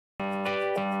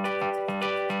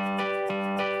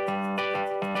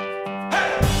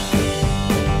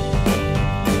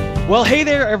Well, hey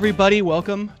there, everybody.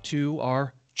 Welcome to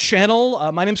our channel.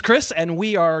 My name's Chris, and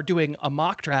we are doing a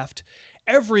mock draft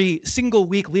every single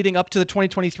week leading up to the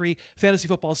 2023 fantasy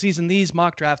football season. These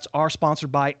mock drafts are sponsored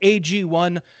by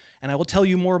AG1, and I will tell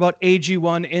you more about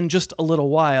AG1 in just a little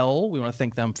while. We want to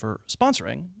thank them for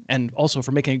sponsoring and also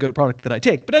for making a good product that I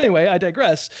take. But anyway, I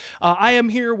digress. I am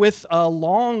here with a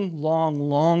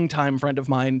long time friend of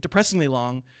mine, depressingly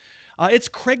long. It's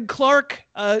Craig Clark.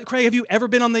 Craig, have you ever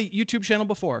been on the YouTube channel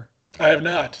before? I have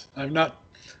not.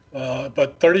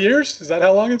 But 30 years? Is that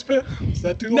how long it's been? Is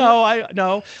that too long?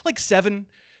 No, like seven.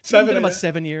 Seven. About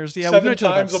 7 years. Yeah, seven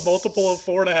times a multiple of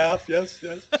 4.5. Yes.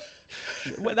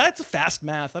 Well, that's fast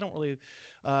math. I don't really.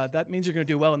 That means you're going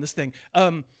to do well in this thing.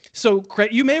 So,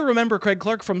 Craig, you may remember Craig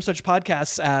Clark from such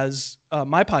podcasts as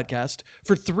my podcast.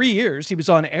 For 3 years, he was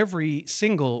on every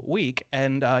single week,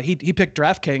 and he picked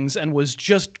DraftKings and was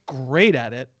just great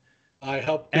at it. I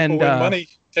helped people win money,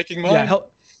 taking money.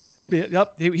 Yeah,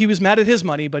 yep. He was mad at his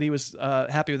money, but he was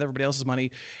happy with everybody else's money.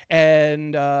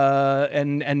 And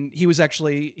he was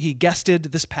he guested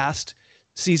this past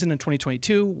season in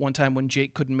 2022. One time when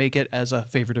Jake couldn't make it as a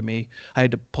favor to me, I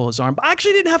had to pull his arm. But I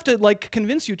actually didn't have to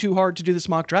convince you too hard to do this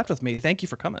mock draft with me. Thank you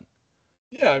for coming.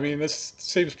 Yeah, I mean, this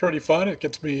seems pretty fun. It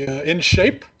gets me in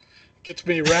shape, gets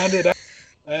me rounded out,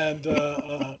 and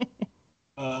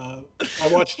I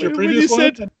watched your previous one.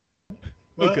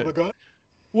 Okay. Go ahead.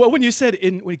 Well, when you said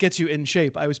when it gets you in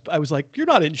shape, I was like, you're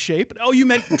not in shape. Oh, you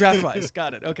meant draft-wise.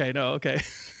 Got it. Okay. No. Okay.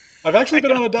 I've actually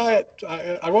been on a diet.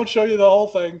 I won't show you the whole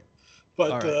thing,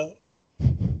 but.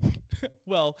 Right.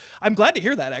 Well, I'm glad to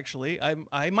hear that. Actually,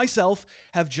 I myself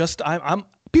have just. I'm.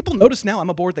 People notice now I'm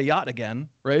aboard the yacht again,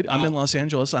 right? I'm in Los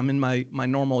Angeles. I'm in my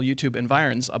normal YouTube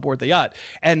environs aboard the yacht,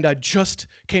 and just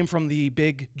came from the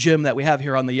big gym that we have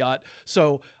here on the yacht.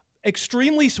 So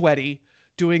extremely sweaty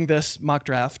doing this mock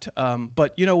draft.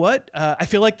 But you know what? I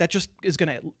feel like that just is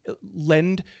going to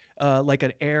lend like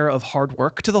an air of hard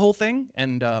work to the whole thing.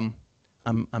 And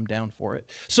I'm down for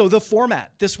it. So the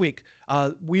format this week,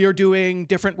 we are doing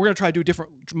different. We're going to try to do a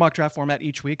different mock draft format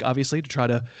each week, obviously, to try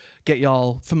to get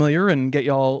y'all familiar and get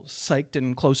y'all psyched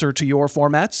and closer to your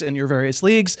formats in your various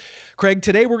leagues. Craig,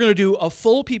 today we're going to do a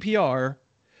full PPR,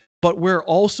 but we're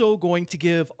also going to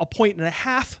give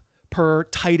 1.5 per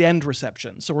tight end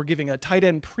reception. So we're giving a tight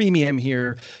end premium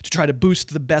here to try to boost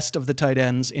the best of the tight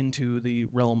ends into the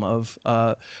realm of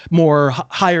higher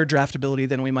draftability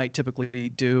than we might typically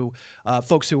do.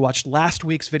 Folks who watched last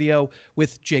week's video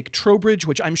with Jake Trowbridge,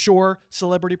 which I'm sure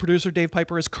celebrity producer Dave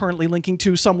Pyper is currently linking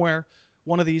to somewhere.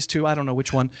 One of these two, I don't know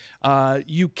which one.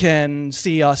 You can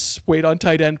see us wait on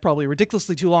tight end probably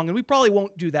ridiculously too long, and we probably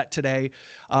won't do that today.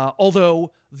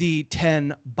 Although the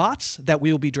 10 bots that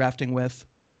we will be drafting with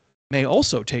may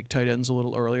also take tight ends a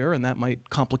little earlier, and that might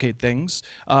complicate things.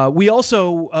 We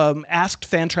also asked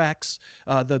Fantrax,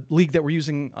 the league that we're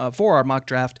using for our mock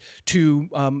draft, to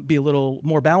be a little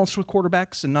more balanced with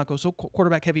quarterbacks and not go so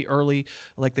quarterback heavy early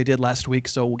like they did last week.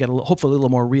 So we'll get hopefully a little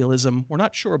more realism. We're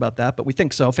not sure about that, but we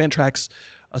think so. Fantrax,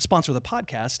 a sponsor of the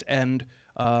podcast, and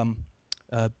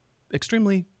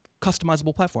extremely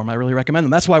customizable platform. I really recommend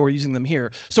them. That's why we're using them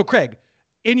here. So Craig,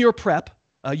 in your prep,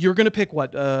 you're going to pick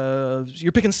what?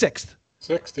 You're picking sixth.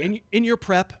 Sixth, yeah. In your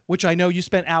prep, which I know you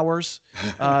spent hours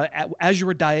as you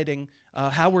were dieting.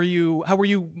 How were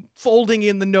you folding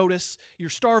in the notice? You're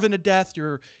starving to death.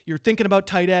 You're thinking about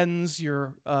tight ends.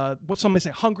 You're what some may say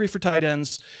hungry for tight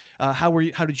ends. How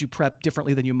did you prep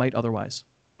differently than you might otherwise?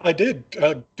 I did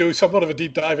do somewhat of a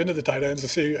deep dive into the tight ends to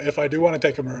see if I do want to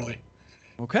take them early.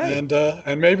 Okay.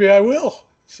 And maybe I will.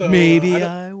 So maybe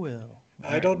I will.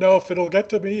 I don't know if it'll get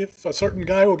to me, if a certain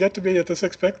guy will get to me at the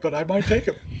 6th pick, but I might take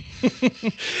him.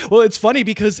 Well, it's funny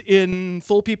because in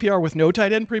full PPR with no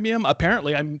tight end premium,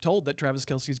 apparently I'm told that Travis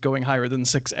Kelce's going higher than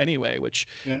 6 anyway, which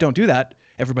don't do that.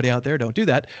 Everybody out there, don't do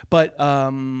that. But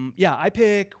yeah, I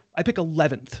pick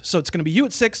 11th. So it's going to be you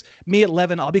at 6, me at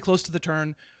 11. I'll be close to the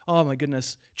turn. Oh my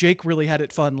goodness. Jake really had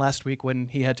it fun last week when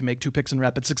he had to make 2 picks in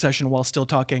rapid succession while still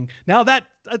talking. Now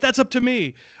that's up to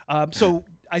me. So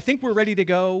I think we're ready to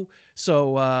go.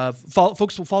 So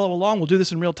folks will follow along. We'll do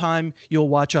this in real time. You'll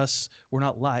watch us. We're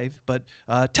not live, but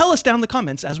tell us down in the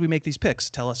comments as we make these picks.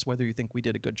 Tell us whether you think we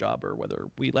did a good job or whether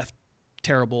we left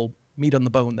terrible meat on the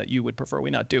bone that you would prefer we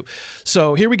not do.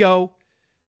 So here we go.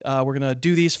 We're going to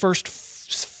do these first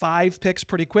 5 picks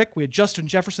pretty quick. We had Justin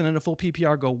Jefferson in a full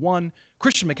PPR go 1,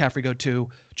 Christian McCaffrey go 2,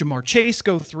 Jamar Chase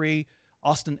go 3,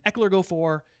 Austin Eckler go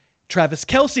 4, Travis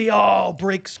Kelce,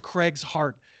 breaks Craig's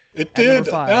heart. It did.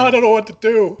 Now I don't know what to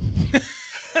do.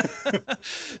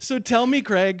 So tell me,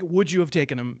 Craig, would you have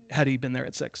taken him had he been there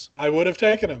at 6? I would have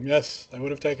taken him. Yes, I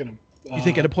would have taken him. You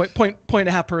think at a point and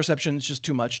a half per reception is just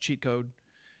too much cheat code?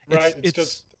 Right. It's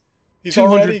just he's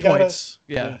 200 already points.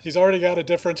 He's already got a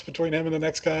difference between him and the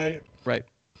next guy. Right.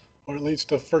 Or at least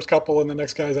the first couple and the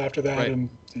next guys after that. Right. And,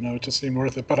 it just seemed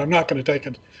worth it. But I'm not going to take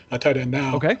a tight end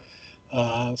now. Okay.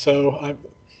 So I'm.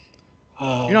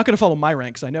 You're not going to follow my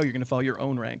ranks. I know you're going to follow your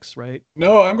own ranks, right?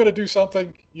 No, I'm going to do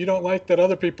something you don't like that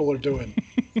other people are doing.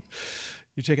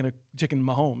 You're taking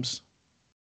Mahomes.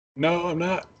 No, I'm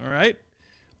not. All right.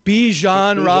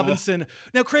 Bijan Robinson.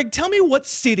 Now, Craig, tell me what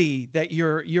city that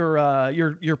you're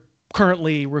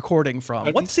currently recording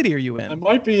from. What city are you in? I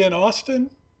might be in Austin.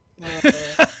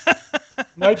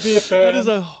 Might be a fan.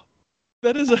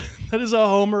 That is a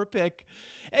homer pick.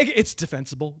 It's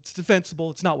defensible.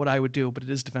 It's not what I would do, but it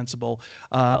is defensible.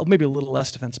 Maybe a little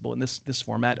less defensible in this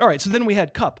format. All right, so then we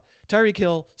had Kupp, Tyreek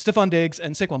Hill, Stephon Diggs,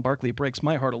 and Saquon Barkley. Breaks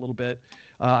my heart a little bit.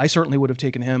 I certainly would have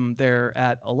taken him there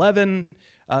at 11.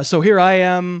 So here I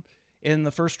am in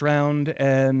the first round,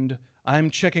 and I'm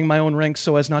checking my own ranks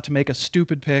so as not to make a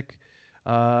stupid pick.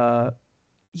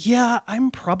 Yeah,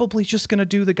 I'm probably just going to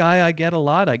do the guy I get a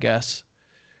lot, I guess.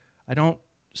 I don't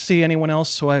see anyone else,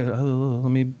 so let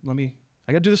me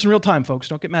I got to do this in real time, folks.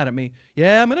 Don't get mad at me.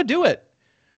 Yeah, I'm going to do it.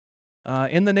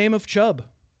 In the name of Chubb.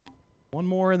 One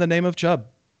more in the name of Chubb.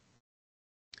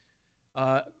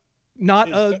 Not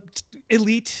a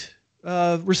elite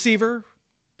receiver,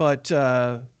 but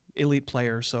elite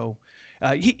player. So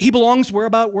he belongs where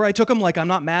I took him. Like, I'm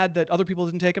not mad that other people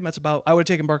didn't take him. I would have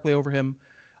taken Barkley over him.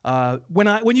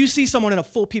 When you see someone in a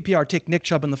full PPR take Nick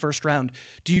Chubb in the first round,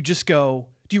 do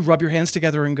you rub your hands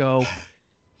together and go,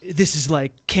 this is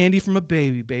like candy from a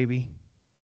baby?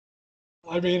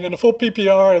 I mean, in a full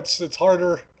PPR, it's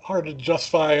hard to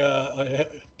justify.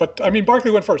 But I mean,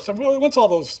 Barkley went first. Once all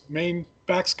those main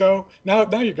backs go, now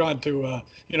you're gone to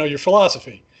your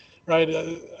philosophy, right?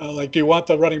 Like, do you want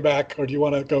the running back, or do you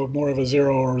want to go more of a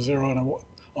zero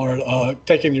or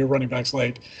taking your running backs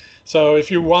late? So if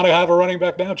you want to have a running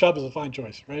back now, Chubb is a fine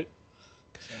choice, right?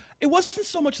 It wasn't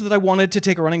so much that I wanted to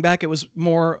take a running back. It was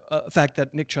more a fact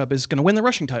that Nick Chubb is going to win the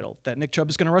rushing title, that Nick Chubb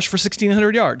is going to rush for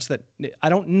 1,600 yards, that I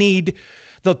don't need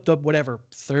the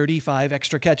 35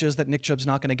 extra catches that Nick Chubb's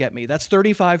not going to get me. That's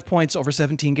 35 points over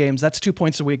 17 games. That's 2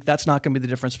 points a week. That's not going to be the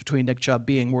difference between Nick Chubb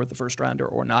being worth the first rounder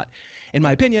or not, in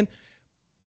my opinion.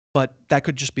 But that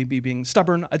could just be me being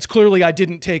stubborn. It's clearly I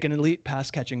didn't take an elite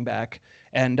pass catching back.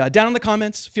 And down in the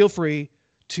comments, feel free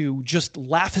to just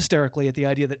laugh hysterically at the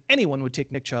idea that anyone would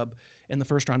take Nick Chubb in the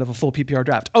first round of a full PPR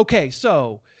draft. Okay,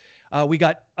 so we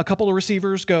got a couple of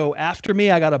receivers go after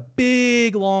me. I got a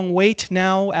big, long wait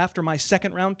now after my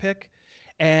second round pick.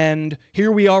 And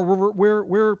here we are.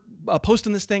 We're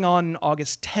posting this thing on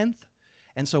August 10th.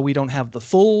 And so we don't have the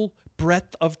full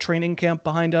breadth of training camp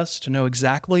behind us to know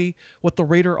exactly what the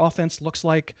Raider offense looks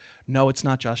like. No, it's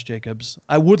not Josh Jacobs.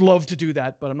 I would love to do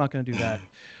that, but I'm not going to do that.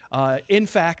 In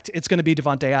fact, it's going to be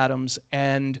Davante Adams.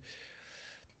 And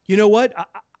you know what?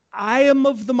 I am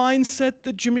of the mindset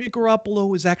that Jimmy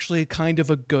Garoppolo is actually kind of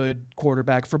a good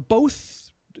quarterback for both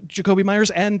Jacoby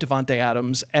Myers and Davante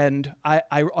Adams. And I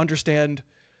understand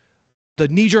the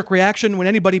knee-jerk reaction when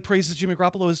anybody praises Jimmy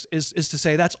Garoppolo is to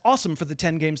say that's awesome for the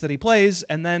 10 games that he plays,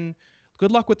 and then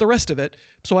good luck with the rest of it.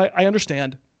 So I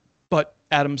understand. But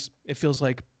Adams, it feels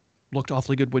like, looked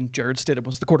awfully good when Jared Stidham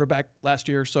was the quarterback last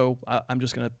year, so I'm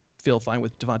just going to feel fine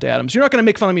with Davante Adams. You're not going to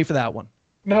make fun of me for that one.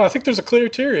 No, I think there's a clear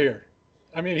tier here.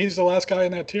 I mean, he's the last guy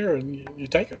in that tier, and you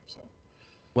take him. So.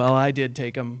 Well, I did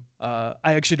take him. I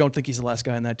actually don't think he's the last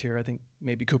guy in that tier. I think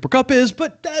maybe Cooper Kupp is,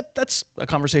 but that's a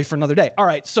conversation for another day. All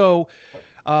right, so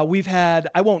we've had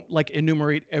 – I won't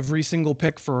enumerate every single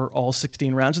pick for all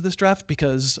 16 rounds of this draft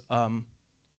because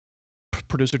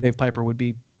producer Dave Pyper would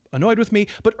be annoyed with me.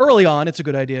 But early on, it's a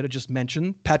good idea to just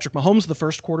mention Patrick Mahomes, the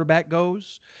first quarterback,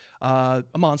 goes.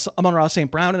 Amon-Ra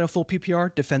St. Brown in a full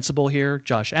PPR, defensible here.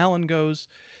 Josh Allen goes.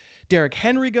 Derrick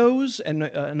Henry goes, and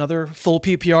another full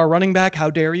PPR running back. How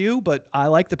dare you? But I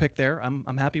like the pick there.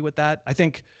 I'm happy with that. I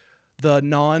think the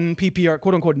non-PPR,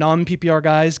 quote-unquote non-PPR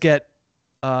guys get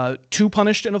too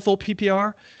punished in a full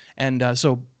PPR. And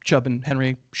so Chubb and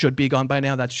Henry should be gone by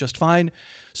now. That's just fine.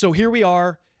 So here we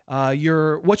are.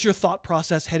 What's your thought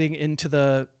process heading into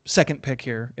the second pick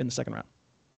here in the second round?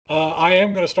 I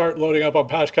am going to start loading up on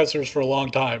pass catchers for a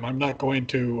long time. I'm not going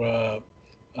to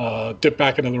dip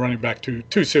back into the running back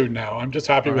too soon now. I'm just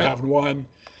happy with having one,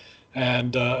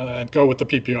 and go with the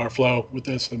PPR flow with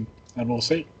this, and we'll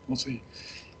see.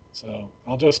 So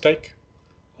I'll just take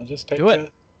a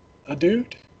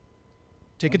dude.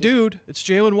 Take a dude. It's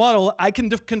Jalen Waddle. I can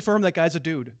confirm that guy's a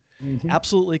dude. Mm-hmm.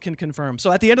 Absolutely can confirm.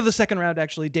 So at the end of the second round,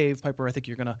 actually, Dave Pyper, I think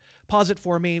you're going to pause it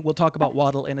for me. We'll talk about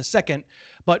Waddle in a second.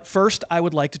 But first, I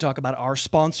would like to talk about our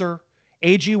sponsor,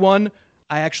 AG1.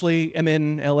 I actually am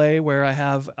in LA where I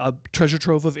have a treasure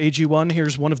trove of AG1.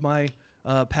 Here's one of my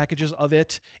packages of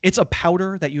it. It's a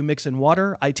powder that you mix in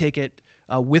water. I take it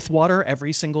with water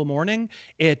every single morning.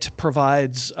 It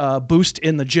provides a boost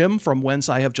in the gym from whence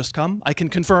I have just come. I can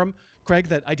confirm, Craig,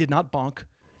 that I did not bonk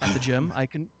at the gym.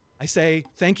 I say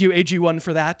thank you, AG1,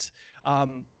 for that.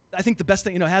 I think the best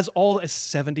thing, it has all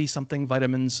 70 something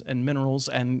vitamins and minerals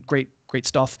and great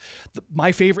stuff.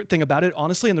 My favorite thing about it,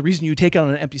 honestly, and the reason you take it on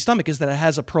an empty stomach is that it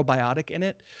has a probiotic in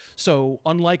it. So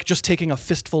unlike just taking a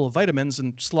fistful of vitamins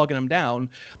and slugging them down,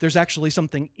 there's actually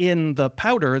something in the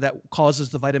powder that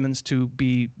causes the vitamins to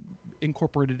be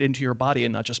incorporated into your body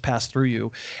and not just pass through you.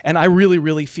 And I really,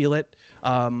 really feel it.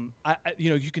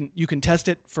 You can test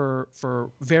it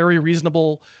for very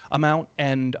reasonable amount,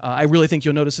 and I really think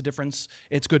you'll notice a difference.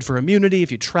 It's good for immunity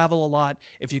if you travel a lot,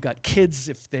 if you got kids,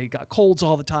 if they got colds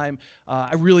all the time.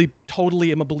 I really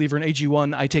totally am a believer in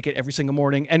AG1. I take it every single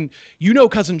morning, and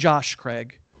Cousin Josh,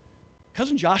 Craig.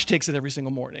 Cousin Josh takes it every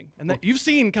single morning, and that you've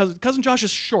seen. Cousin Josh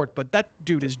is short, but that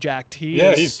dude is jacked.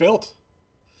 He's built.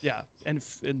 Yeah, and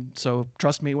so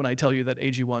trust me when I tell you that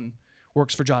AG1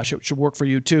 works for Josh. It should work for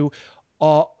you too.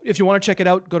 If you want to check it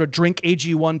out, go to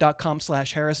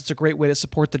drinkag1.com/Harris. It's a great way to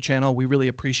support the channel. We really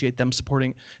appreciate them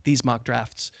supporting these mock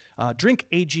drafts.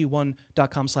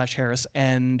 Drinkag1.com/Harris,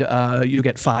 and you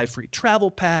get 5 free travel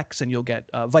packs, and you'll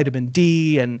get vitamin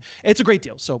D, and it's a great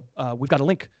deal. So we've got a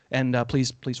link, and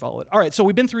please follow it. All right, so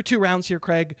we've been through 2 rounds here,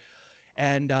 Craig,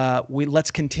 and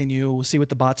let's continue. We'll see what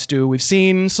the bots do. We've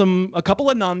seen a couple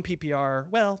of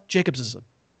non-PPR. Well, Jacobs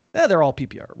they're all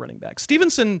PPR running backs.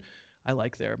 Stevenson, I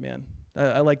like there, man.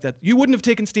 I like that. You wouldn't have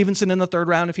taken Stevenson in the 3rd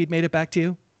round if he'd made it back to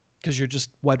you, because you're just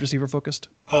wide receiver focused.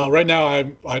 Right now,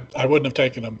 I wouldn't have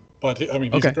taken him, but he's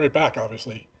a great back,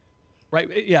 obviously.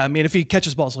 Right. Yeah. I mean, if he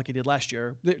catches balls like he did last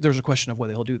year, there's a question of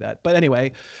whether he'll do that. But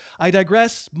anyway, I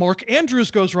digress. Mark Andrews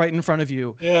goes right in front of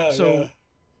you. Yeah. So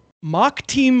Mock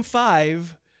Team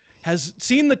 5 has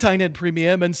seen the tight end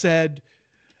premium and said,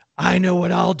 I know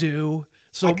what I'll do.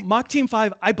 So Mock Team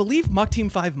 5, I believe Mock Team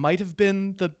 5 might have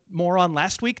been the moron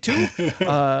last week too.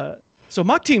 So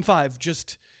Mock Team 5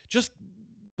 just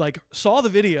like saw the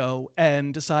video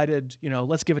and decided,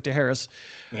 let's give it to Harris.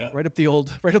 Yeah. Right up the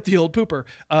old pooper.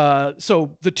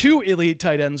 So the 2 elite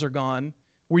tight ends are gone.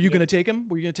 Were you going to take him?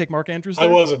 Were you going to take Mark Andrews there?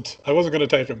 I wasn't going to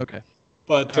take him. Okay.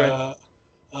 But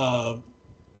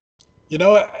in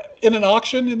an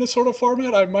auction in this sort of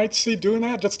format, I might see doing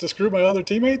that just to screw my other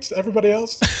teammates, everybody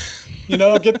else.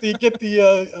 Get the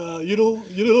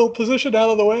util position out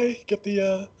of the way, get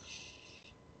the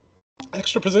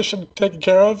extra position taken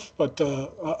care of. But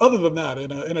other than that,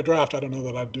 in a draft, I don't know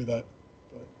that I'd do that.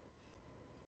 But.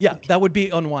 Yeah, that would be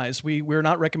unwise. We're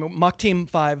not recommending Mock Team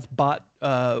 5 bot.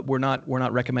 We're not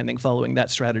recommending following that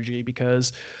strategy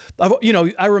because,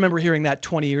 I remember hearing that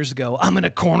 20 years ago. I'm going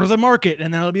to corner the market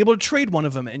and then I'll be able to trade one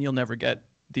of them, and you'll never get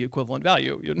the equivalent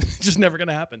value. It's just never going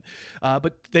to happen.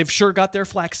 But they've sure got their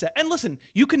flex set. And listen,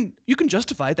 you can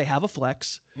justify it. They have a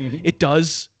flex. Mm-hmm. It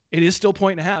is still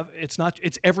 1.5.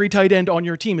 It's every tight end on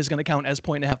your team is going to count as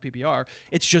 1.5 PPR.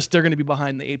 It's just they're going to be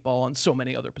behind the 8 ball on so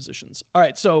many other positions. All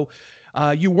right, so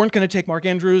you weren't going to take Mark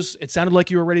Andrews. It sounded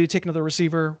like you were ready to take another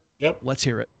receiver. Yep. Let's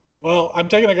hear it. Well, I'm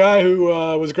taking a guy who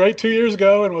was great 2 years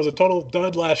ago and was a total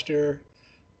dud last year.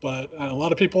 But a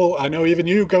lot of people, I know even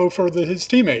you, go for his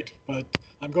teammate. But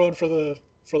I'm going for the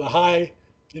high,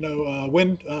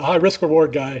 high risk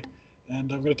reward guy,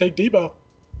 and I'm going to take Debo.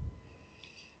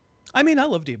 I mean, I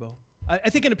love Debo. I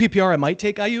think in a PPR I might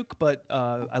take Ayuk, but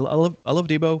I love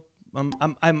Debo.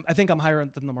 I think I'm higher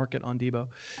than the market on Debo.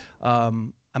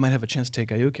 I might have a chance to take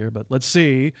Ayuk here, but let's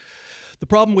see. The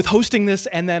problem with hosting this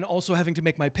and then also having to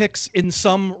make my picks in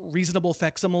some reasonable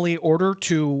facsimile order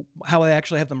to how I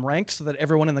actually have them ranked so that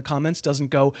everyone in the comments doesn't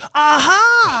go,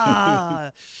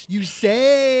 aha, you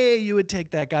say you would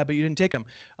take that guy, but you didn't take him.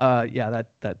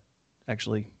 That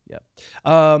actually, yeah.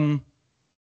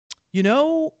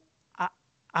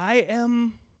 I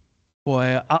am,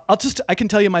 boy, I can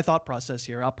tell you my thought process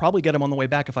here. I'll probably get him on the way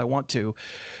back if I want to.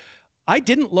 I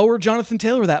didn't lower Jonathan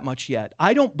Taylor that much yet.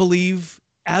 I don't believe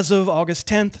as of August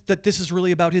 10th that this is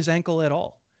really about his ankle at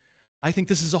all. I think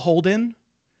this is a hold-in,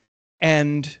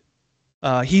 and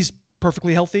he's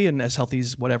perfectly healthy and as healthy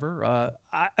as whatever.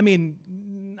 I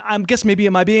guess maybe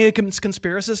am I being a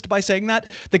conspiracist by saying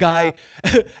that? The guy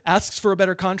asks for a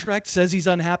better contract, says he's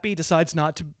unhappy, decides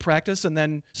not to practice, and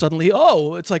then suddenly,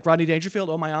 it's like Rodney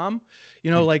Dangerfield, oh my arm.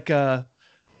 Do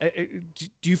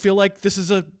you feel like this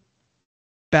is a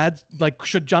bad,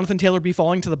 should Jonathan Taylor be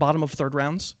falling to the bottom of 3rd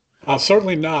rounds?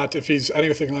 Certainly not if he's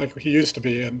anything like he used to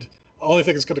be. And the only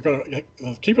thing that's going to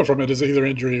keep him from it is either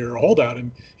injury or a holdout.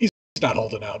 And he's he's not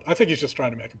holding out. I think he's just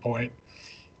trying to make a point,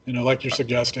 like you're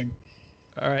suggesting.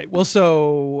 All right. Well,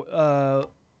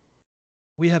 so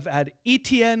we have had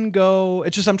ETN go.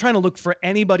 It's just I'm trying to look for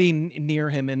anybody near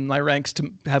him in my ranks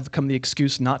to have become the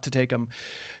excuse not to take him.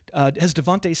 Has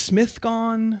Devontae Smith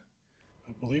gone?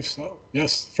 I believe so.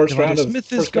 Yes, first Devontae round of Smith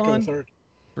first is pick gone. of the third.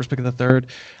 First pick of the third.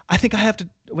 I think I have to.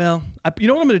 Well, you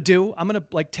know what I'm going to do? I'm going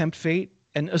to tempt fate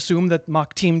and assume that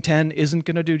mock team 10 isn't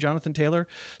going to do Jonathan Taylor.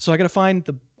 So I got to find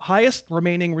the highest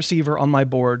remaining receiver on my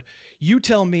board. You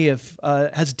tell me if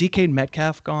has DK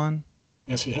Metcalf gone?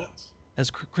 Yes, he has. Has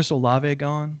Chris Olave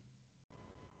gone?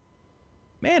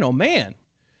 Man, oh man.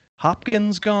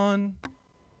 Hopkins gone?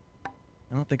 I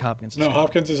don't think Hopkins is No, gone.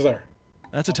 Hopkins is there.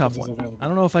 That's a tough one. Available. I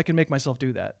don't know if I can make myself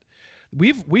do that.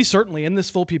 We certainly in this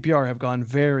full PPR have gone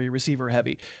very receiver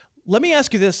heavy. Let me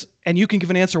ask you this, and you can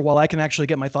give an answer while I can actually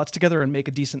get my thoughts together and make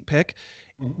a decent pick.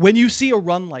 Mm-hmm. When you see a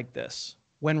run like this,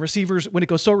 when it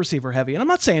goes so receiver heavy, and I'm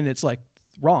not saying it's like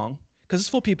wrong because it's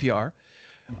full PPR,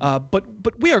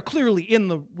 but we are clearly in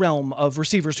the realm of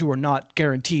receivers who are not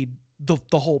guaranteed the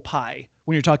whole pie.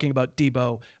 When you're talking about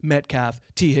Debo, Metcalf,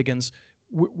 T. Higgins,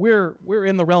 we're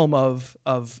in the realm of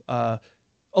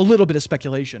a little bit of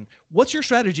speculation. What's your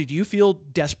strategy? Do you feel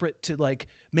desperate to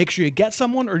make sure you get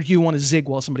someone, or do you want to zig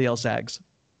while somebody else zags?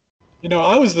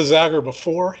 I was the zagger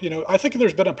before. I think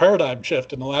there's been a paradigm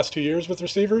shift in the last 2 years with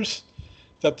receivers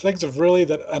that things have really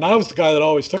and I was the guy that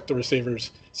always took the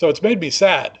receivers. So it's made me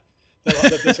sad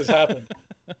that this has happened.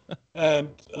 And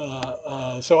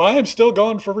so I am still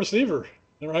going for receiver,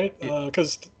 right?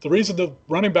 Because the reason the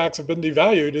running backs have been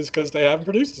devalued is because they haven't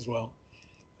produced as well.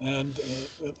 And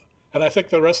I think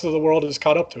the rest of the world has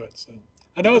caught up to it. So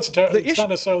I know it's not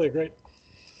necessarily great.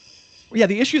 Yeah,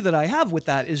 the issue that I have with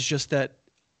that is just that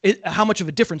how much of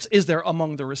a difference is there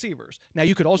among the receivers? Now,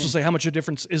 you could also say how much of a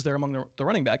difference is there among the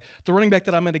running back. The running back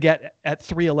that I'm going to get at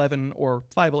 3'11 or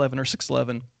 5'11 or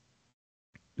 6'11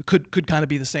 could kind of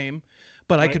be the same,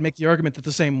 but right. I could make the argument that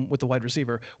the same with the wide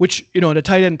receiver, which, in a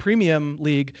tight end premium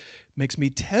league makes me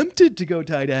tempted to go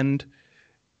tight end.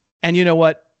 And you know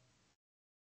what?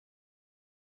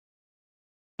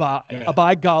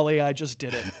 By golly, I just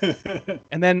did it.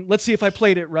 And then let's see if I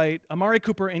played it right. Amari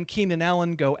Cooper and Keenan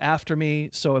Allen go after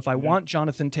me. So if I want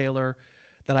Jonathan Taylor,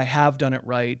 that I have done it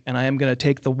right. And I am going to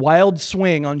take the wild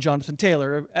swing on Jonathan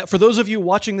Taylor. For those of you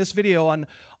watching this video on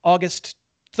August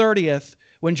 30th,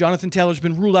 when Jonathan Taylor's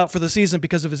been ruled out for the season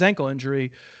because of his ankle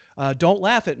injury, don't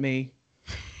laugh at me.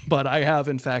 But I have,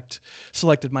 in fact,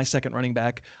 selected my second running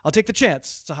back. I'll take the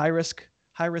chance. It's a high risk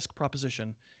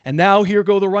proposition. And now here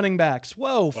go the running backs.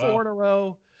 Whoa, four in a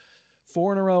row,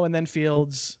 and then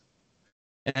Fields,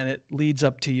 and it leads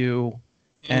up to you.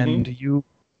 Mm-hmm. And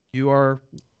your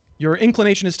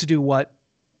inclination is to do what?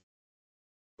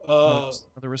 The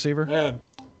receiver? Man.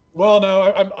 Well, no,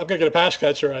 I'm going to get a pass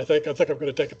catcher. I think I'm going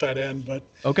to take a tight end, but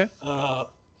okay.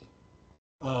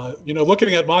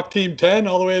 Looking at mock team 10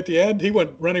 all the way at the end, he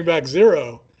went running back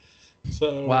 0.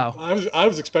 So wow. I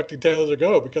was expecting Taylor to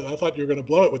go because I thought you were going to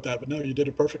blow it with that, but no, you did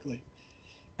it perfectly.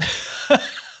 I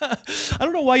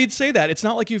don't know why you'd say that. It's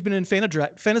not like you've been in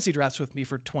fantasy drafts with me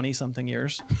for 20-something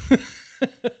years.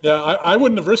 Yeah, I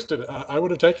wouldn't have risked it. I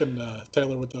would have taken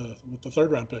Taylor with the third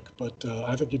round pick, but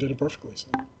I think you did it perfectly. So.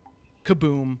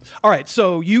 Kaboom! All right,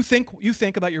 so you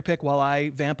think about your pick while I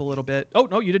vamp a little bit. Oh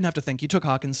no, you didn't have to think. You took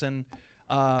Hawkinson.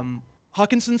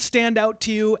 Hawkinson stand out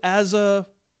to you as a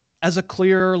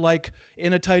clear,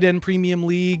 in a tight end premium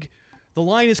league, the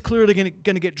line is clearly going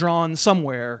to get drawn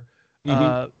somewhere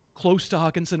close to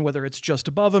Hawkinson, whether it's just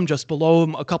above him, just below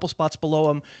him, a couple spots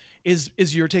below him. Is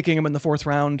you're taking him in the 4th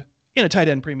round in a tight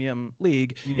end premium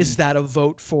league? Is that a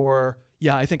vote for?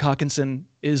 Yeah, I think Hawkinson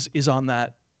is on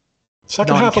that.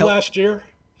 Second half of last year,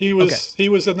 he was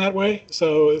in that way.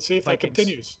 So see if Vikings. That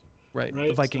continues. Right,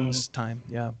 the Vikings time.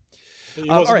 Yeah.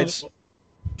 All right.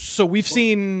 So we've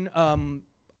seen.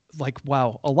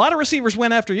 Wow, a lot of receivers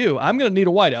went after you. I'm going to need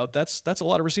a wideout. That's a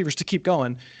lot of receivers to keep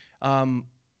going.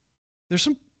 There's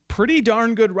some pretty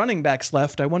darn good running backs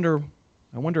left. I wonder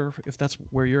if that's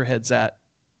where your head's at.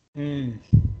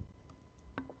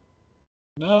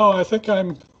 No, I think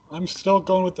I'm still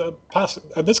going with the pass.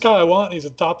 This guy I want, he's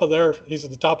at the top of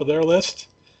their list,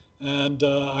 and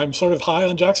I'm sort of high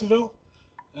on Jacksonville,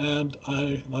 and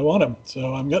I want him,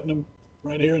 so I'm getting him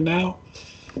right here and now.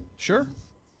 Sure.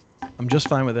 I'm just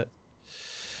fine with it.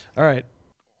 All right.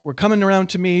 We're coming around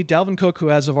to me. Dalvin Cook, who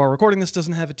as of our recording this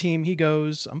doesn't have a team, he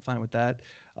goes. I'm fine with that.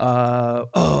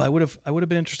 I would have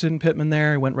been interested in Pittman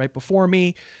there. He went right before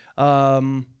me.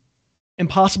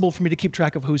 Impossible for me to keep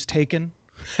track of who's taken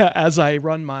as I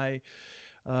run my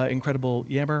incredible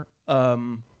yammer.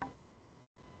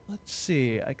 Let's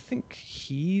see. I think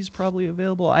he's probably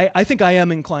available. I think I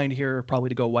am inclined here probably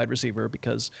to go wide receiver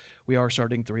because we are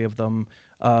starting three of them.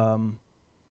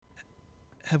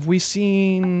 Have we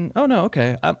seen? Oh no.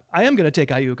 Okay. I am going to take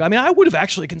Ayuk. I mean, I would have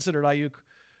actually considered Ayuk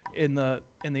in the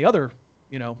other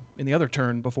in the other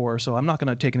turn before, so I'm not going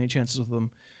to take any chances with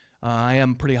them. I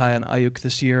am pretty high on Ayuk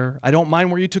this year. I don't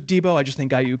mind where you took Debo. I just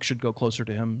think Ayuk should go closer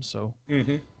to him. So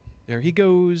there he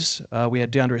goes. We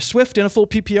had DeAndre Swift in a full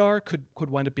PPR. Could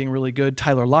wind up being really good.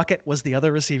 Tyler Lockett was the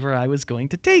other receiver I was going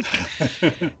to take.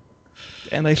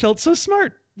 And I felt so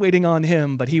smart waiting on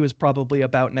him, but he was probably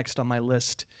about next on my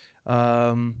list.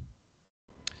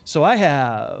 So I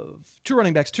have 2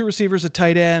 running backs, 2 receivers, a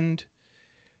tight end.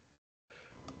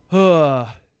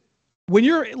 When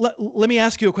let me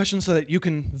ask you a question so that you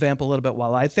can vamp a little bit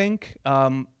while I think.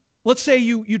 Let's say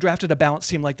you drafted a balanced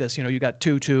team like this. You got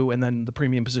 2, and then the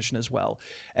premium position as well.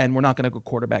 And we're not going to go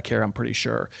quarterback here, I'm pretty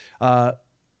sure.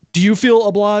 Do you feel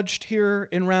obliged here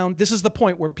in round? This is the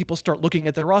point where people start looking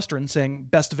at their roster and saying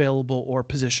best available or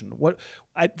position.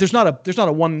 There's not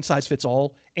a one size fits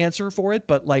all answer for it,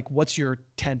 but like, what's your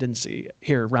tendency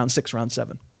here, round 6, round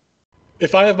 7?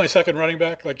 If I have my second running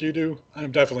back like you do,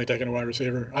 I'm definitely taking a wide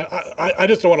receiver. I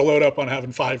just don't want to load up on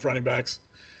having 5 running backs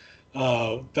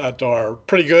that are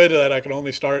pretty good that I can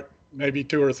only start maybe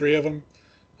 2 or 3 of them.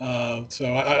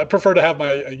 So I prefer to have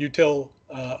my util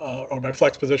or my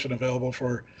flex position available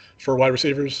for wide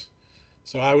receivers.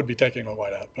 So I would be taking a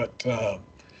wideout, but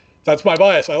that's my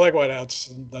bias. I like wideouts,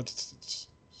 and that's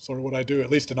sort of what I do. At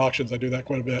least in auctions, I do that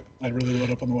quite a bit. I really load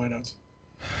up on the wideouts.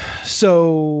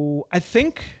 So I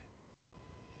think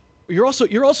you're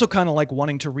also kind of like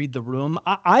wanting to read the room.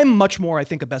 I'm much more, I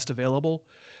think, a best available,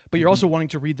 but you're also wanting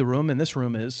to read the room, and this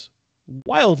room is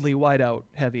wildly wideout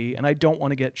heavy, and I don't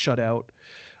want to get shut out.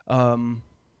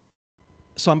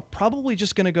 So I'm probably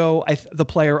just going to go the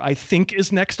player I think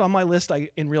is next on my list.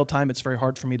 In real time, it's very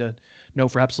hard for me to know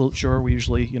for absolute sure. We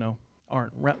usually,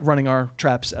 aren't running our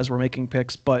traps as we're making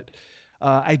picks, but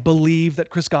I believe that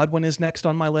Chris Godwin is next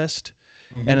on my list,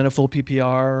 and in a full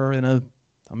PPR,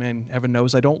 heaven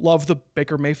knows I don't love the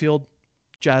Baker Mayfield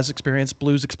Jazz experience,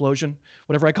 Blues explosion,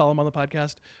 whatever I call him on the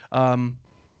podcast. And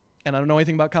I don't know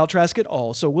anything about Kyle Trask at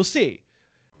all, so we'll see.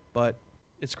 But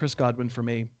it's Chris Godwin for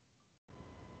me.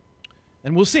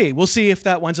 And we'll see. We'll see if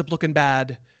that winds up looking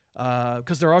bad,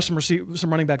 because there are some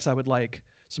running backs I would like.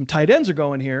 Some tight ends are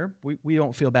going here. We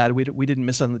don't feel bad. We didn't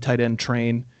miss on the tight end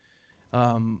train.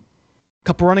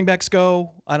 Couple running backs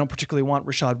go. I don't particularly want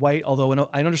Rashad White, although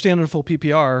I understand in a full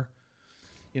PPR,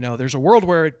 there's a world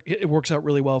where it works out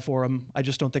really well for him. I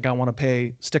just don't think I want to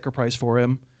pay sticker price for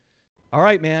him. All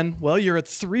right, man. Well, you're at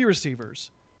 3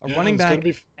 receivers, a running back,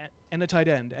 and a tight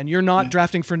end, and you're not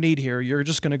drafting for need here. You're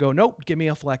just going to go, nope, give me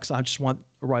a flex. I want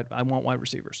wide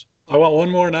receivers. I want one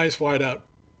more nice wideout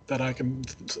that I can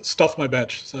stuff my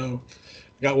bench. So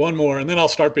I got one more, and then I'll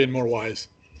start being more wise.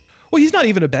 Well, he's not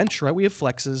even a bench, right? We have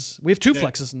flexes. We have 2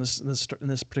 flexes in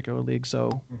this particular league,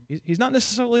 so he's not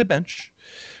necessarily a bench.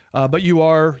 But you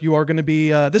are going to be.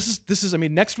 This is. I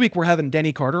mean, next week we're having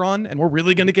Denny Carter on, and we're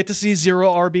really going to get to see 0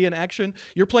 RB in action.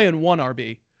 You're playing 1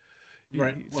 RB.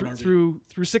 Right. Through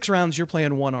 6 rounds, you're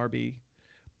playing 1 RB.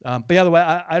 But by the way,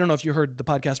 I don't know if you heard the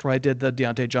podcast where I did the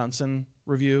Deontay Johnson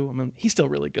review. I mean, he's still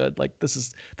really good. Like, this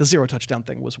is the 0 touchdown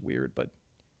thing was weird, but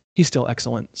he's still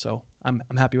excellent. So I'm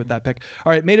happy with that pick.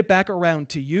 All right, made it back around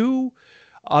to you.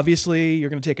 Obviously, you're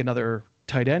going to take another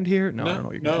tight end here. No, I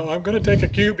don't know. No, I'm going to take a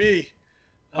QB.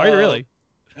 Are you really?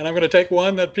 And I'm going to take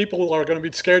one that people are going to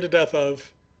be scared to death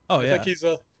of. I think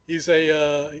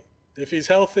if he's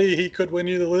healthy, he could win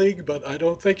you the league, but I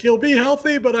don't think he'll be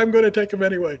healthy, but I'm going to take him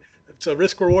anyway. It's a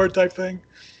risk reward type thing.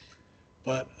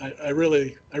 But I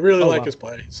really like his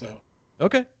play. So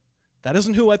okay. That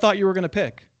isn't who I thought you were going to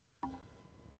pick.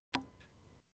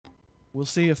 We'll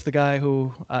see if the guy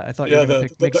who I thought you were going to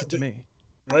pick makes it to me.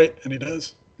 Right, and he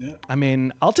does. Yeah. I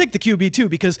mean, I'll take the QB too,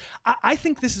 because I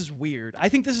think this is weird. I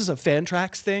think this is a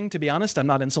Fantrax thing, to be honest. I'm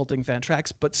not insulting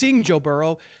Fantrax, but seeing Joe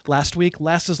Burrow last week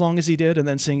last as long as he did, and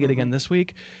then seeing it again this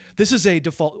week, this is a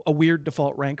weird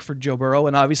default rank for Joe Burrow.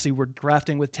 And obviously we're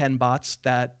drafting with 10 bots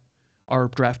that are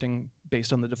drafting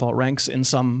based on the default ranks in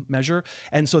some measure.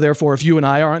 And so therefore, if you and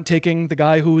I aren't taking the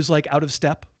guy who's like out of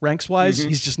step ranks wise,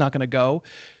 he's just not going to go.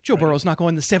 Joe Burrow's not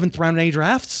going the 7th round in any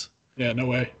drafts. Yeah, no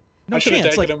way. No I should have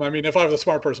chance. taken him. I mean, if I was a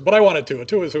smart person, but I wanted to.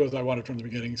 Tua is who I wanted from the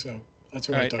beginning, so that's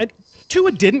what I took. And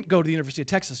Tua didn't go to the University of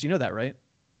Texas. You know that, right?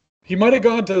 He might have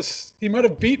gone to. He might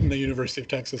have beaten the University of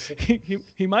Texas.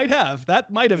 he might have.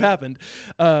 That might have happened.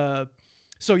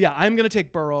 So yeah, I'm going to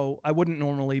take Burrow. I wouldn't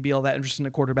normally be all that interested in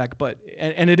a quarterback, but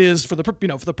and it is for the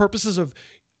purposes of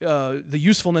the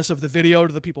usefulness of the video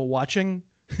to the people watching.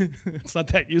 It's not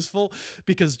that useful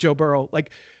because Joe Burrow,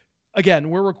 like, again,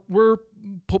 we're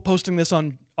posting this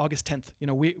on August 10th. You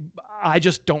know, I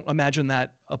just don't imagine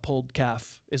that a pulled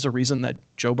calf is a reason that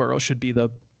Joe Burrow should be the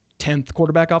 10th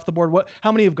quarterback off the board.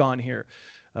 How many have gone here?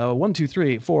 1, 2,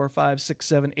 3, 4, 5, 6,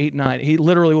 7, 8, 9. He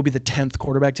literally will be the 10th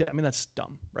quarterback. I mean, that's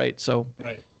dumb, right? So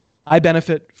right. I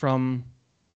benefit from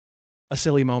a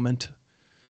silly moment.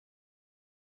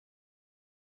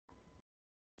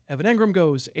 Evan Engram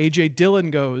goes. A.J.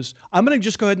 Dillon goes. I'm going to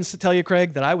just go ahead and tell you,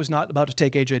 Craig, that I was not about to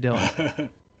take A.J. Dillon.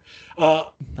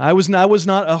 I was not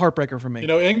a heartbreaker for me. You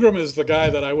know, Engram is the guy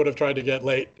that I would have tried to get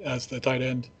late as the tight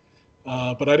end,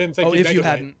 but I didn't think. Oh, if you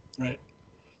hadn't,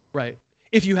 right.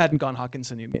 If you hadn't gone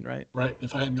Hawkinson, you mean, right? Right.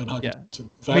 If I hadn't gone Hawkinson,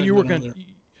 yeah. I mean, you were going to,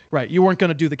 right? You weren't going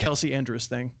to do the Kelsey Andrews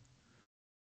thing.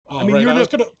 I mean,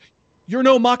 right. You're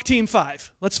no mock team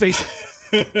 5. Let's face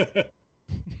it.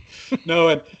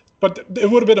 No, but it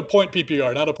would have been a point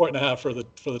PPR, not a point and a half for the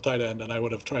tight end, and I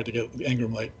would have tried to get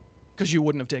Engram late. Because you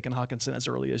wouldn't have taken Hawkinson as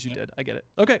early as you did. I get it.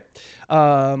 Okay.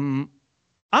 I'm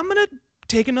going to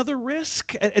take another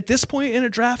risk at this point in a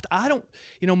draft.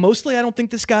 Mostly I don't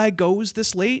think this guy goes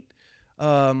this late.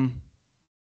 Let me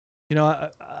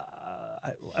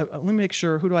make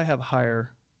sure. Who do I have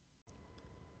higher?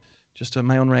 Just on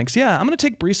my own ranks. Yeah, I'm going to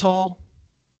take Breece Hall.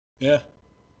 Yeah.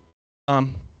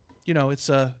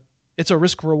 It's a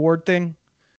risk reward thing,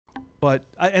 but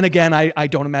I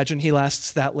don't imagine he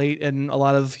lasts that late in a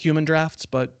lot of human drafts,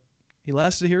 but he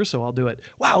lasted here, so I'll do it.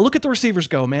 Wow, look at the receivers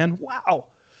go, man! Wow,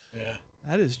 yeah,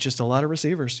 that is just a lot of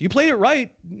receivers. You played it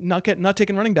right, not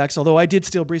taking running backs. Although I did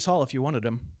steal Breece Hall if you wanted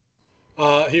him.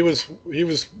 He was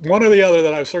one or the other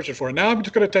that I was searching for. Now I'm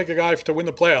just going to take a guy to win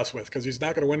the playoffs with because he's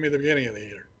not going to win me at the beginning of the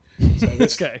year. So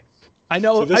okay, I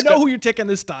know who you're taking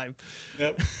this time.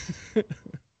 Yep.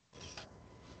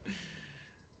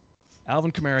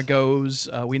 Alvin Kamara goes.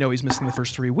 We know he's missing the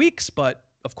first 3 weeks, but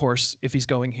of course, if he's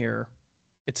going here,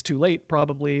 it's too late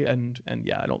probably. And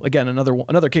yeah, I don't. Again,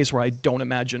 another case where I don't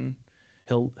imagine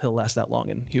he'll last that long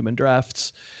in human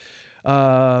drafts.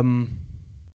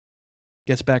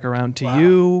 Gets back around to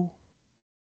you.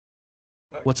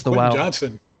 What's the Quentin wow?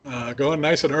 Johnson going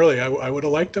nice and early. I would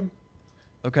have liked him.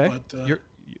 Okay, but,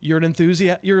 you're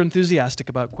enthusiastic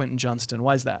about Quentin Johnston.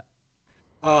 Why is that?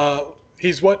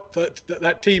 He's what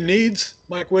that team needs.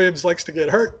 Mike Williams likes to get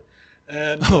hurt.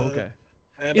 And, okay.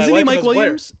 And isn't he Mike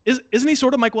Williams? Isn't he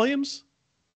sort of Mike Williams?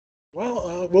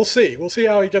 Well, we'll see. We'll see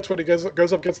how he gets when he goes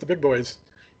up against the big boys.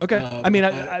 Okay.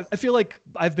 I feel like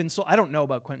I don't know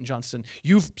about Quentin Johnston.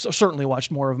 You've certainly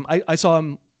watched more of him. I saw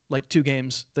him like 2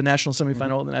 games, the national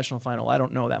semifinal and the national final. I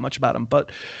don't know that much about him,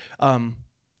 but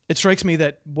it strikes me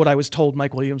that what I was told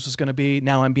Mike Williams was going to be,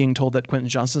 now I'm being told that Quentin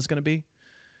Johnston is going to be.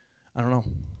 I don't know.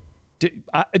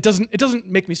 It doesn't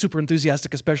make me super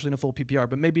enthusiastic, especially in a full PPR.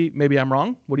 But maybe I'm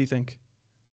wrong. What do you think?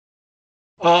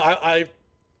 I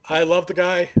love the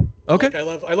guy. Okay.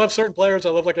 Like I love certain players.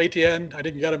 I love like ATN. I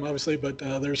didn't get him obviously, but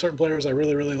there are certain players I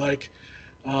really really like,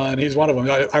 and he's one of them.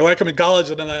 I like him in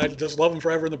college, and then I just love him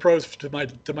forever in the pros to my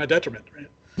detriment. Right?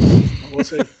 We'll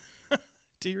see.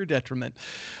 To your detriment.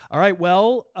 All right.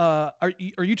 Well, are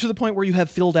you to the point where you have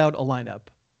filled out a lineup?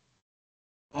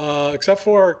 Except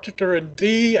for kicker and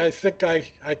D, I think I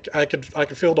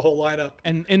could field the whole lineup.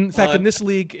 And in fact, in this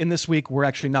league, in this week, we're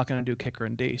actually not going to do kicker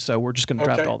and D, so we're just going to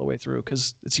draft all the way through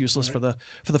because it's useless for the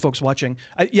folks watching.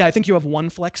 I think you have 1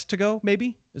 flex to go.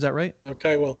 Maybe is that right?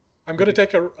 Okay. Well, I'm going to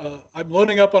take I'm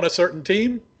loading up on a certain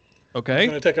team. Okay. I'm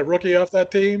going to take a rookie off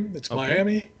that team. It's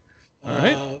Miami. All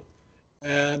right.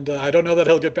 And I don't know that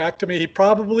he'll get back to me. He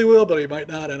probably will, but he might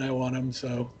not, and I want him,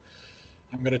 so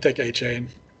I'm going to take A-Chain.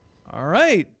 All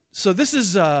right. So this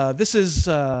is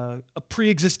a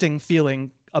pre-existing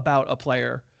feeling about a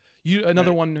player.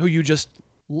 Another one who you just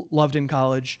loved in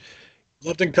college.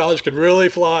 Loved in college, could really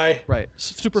fly. Right.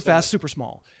 Super fast, super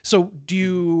small. So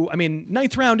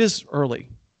ninth round is early.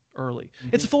 Mm-hmm.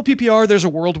 It's a full PPR. There's a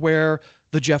world where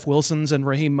the Jeff Wilsons and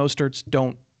Raheem Mosterts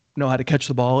don't know how to catch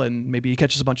the ball, and maybe he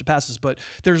catches a bunch of passes. But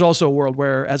there's also a world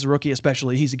where, as a rookie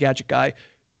especially, he's a gadget guy.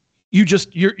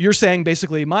 You're saying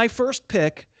basically my first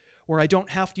pick, where I don't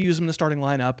have to use him in the starting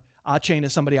lineup, A-Chain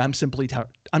is somebody I'm just going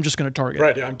to target.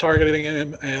 Right, I'm targeting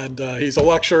him, and he's a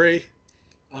luxury.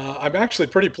 I'm actually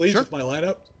pretty pleased with my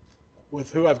lineup,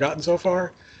 with who I've gotten so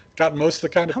far. Gotten most of the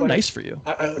kind of How players. Nice for you.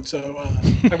 I'm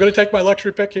going to take my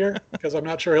luxury pick here because I'm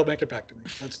not sure he'll make it back to me.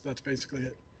 That's basically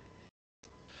it.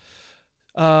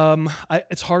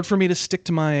 It's hard for me to stick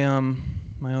to my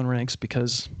my own ranks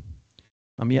because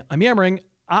I'm yammering.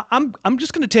 I'm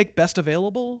just going to take best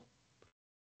available.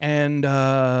 And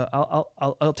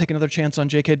I'll take another chance on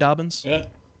J.K. Dobbins. Yeah.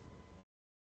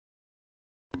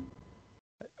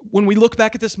 when we look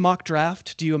back at this mock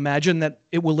draft, do you imagine that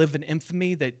it will live in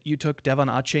infamy that you took Devon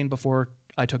Achane before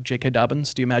I took J.K.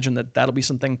 Dobbins? Do you imagine that that'll be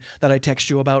something that I text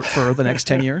you about for the next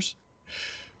 10 years?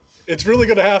 It's really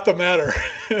going to have to matter.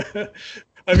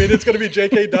 I mean, it's going to be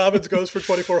J.K. Dobbins goes for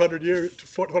 2,400 yards.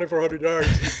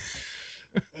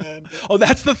 And,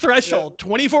 that's the threshold. Yeah.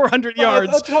 2,400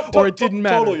 yards, or it didn't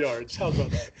matter. Total yards. How about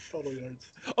that? Total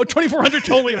yards. 2,400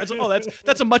 total yards.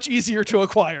 That's a much easier to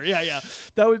acquire. Yeah.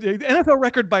 That would be the NFL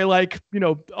record by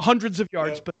hundreds of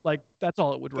yards, but that's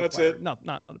all it would require. That's it. Not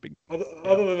a big.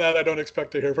 Other than that, I don't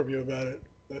expect to hear from you about it.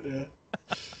 But yeah.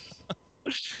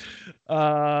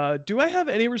 Do I have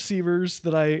any receivers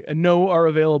that I know are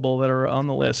available that are on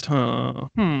the list? I'm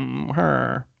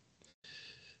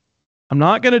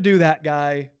not going to do that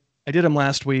guy. I did him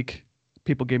last week.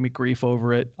 People gave me grief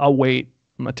over it. I'll wait.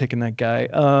 I'm not taking that guy.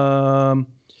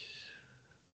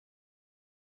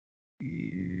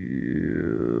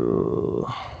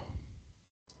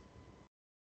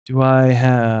 Do I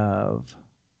have...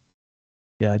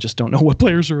 Yeah, I just don't know what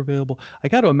players are available. I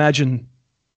got to imagine...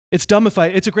 It's dumb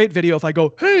it's a great video if I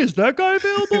go, hey, is that guy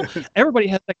available? Everybody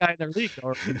has that guy in their league.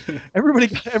 Everybody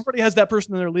has that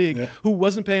person in their league who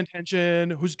wasn't paying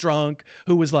attention, who's drunk,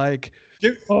 who was like,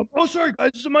 oh, sorry,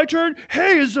 guys, is it my turn?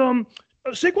 Hey, is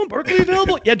Saquon Barkley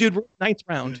available? Yeah, dude, we're 9th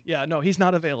round. Yeah, no, he's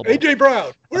not available. A.J.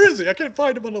 Brown, where is he? I can't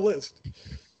find him on the list.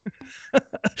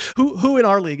 Who in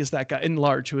our league is that guy? In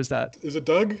large, who is that? Is it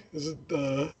Doug? Is it...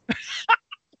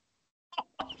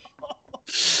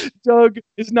 Doug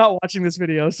is not watching this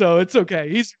video, so it's okay.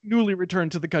 He's newly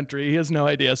returned to the country. He has no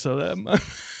idea, so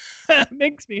that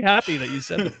makes me happy that you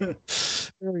said that.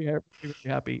 Very happy. Very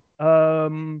happy.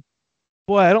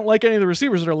 Boy, I don't like any of the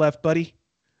receivers that are left, buddy.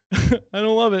 I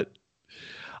don't love it.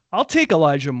 I'll take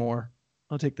Elijah Moore.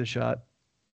 I'll take the shot.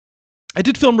 I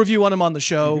did film review on him on the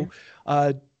show.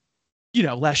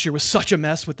 Last year was such a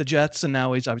mess with the Jets, and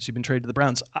now he's obviously been traded to the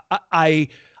Browns. I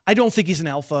don't think he's an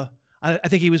alpha. I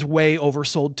think he was way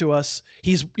oversold to us.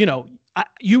 He's,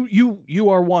 you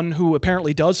are one who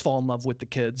apparently does fall in love with the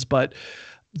kids, but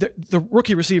the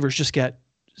rookie receivers just get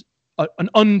an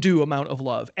undue amount of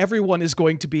love. Everyone is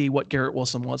going to be what Garrett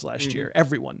Wilson was last year.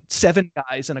 Everyone. 7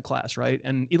 guys in a class, right?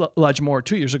 And Elijah Moore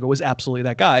 2 years ago was absolutely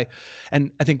that guy.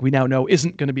 And I think we now know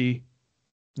isn't going to be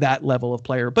that level of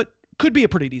player, but could be a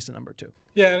pretty decent number too.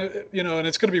 Yeah, and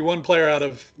it's going to be one player out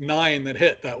of 9 that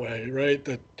hit that way, right?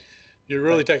 That you're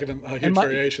really taking a huge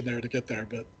variation there to get there,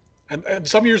 but and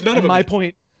some years none of them. My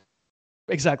point,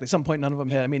 exactly. Some point none of them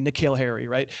hit. I mean, N'Keal Harry,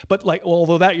 right? But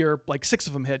although that year 6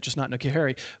 of them hit, just not N'Keal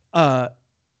Harry.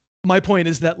 My point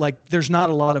is that there's not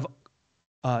a lot of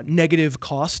negative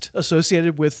cost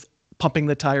associated with pumping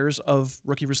the tires of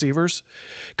rookie receivers,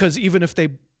 because even if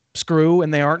they screw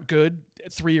and they aren't good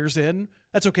 3 years in,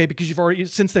 that's okay, because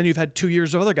since then you've had 2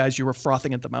 years of other guys you were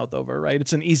frothing at the mouth over, right?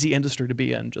 It's an easy industry to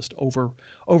be in, just over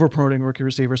promoting rookie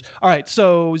receivers. All right,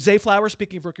 so Zay Flowers,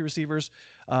 speaking of rookie receivers,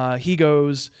 he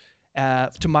goes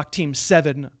to mock team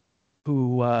 7,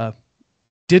 who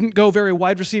didn't go very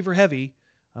wide receiver heavy,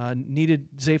 needed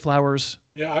Zay Flowers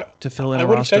to fill in a roster. I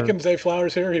would have taken Zay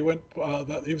Flowers here. He went.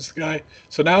 He was the guy.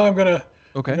 So now I'm gonna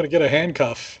get a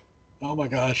handcuff. Oh my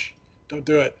gosh! Don't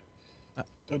do it.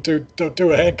 Don't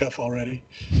do a handcuff already.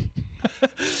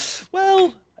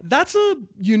 Well, that's a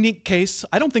unique case.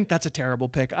 I don't think that's a terrible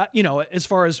pick. As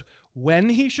far as when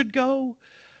he should go,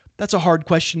 that's a hard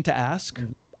question to ask.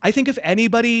 I think if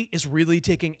anybody is really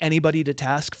taking anybody to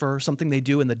task for something they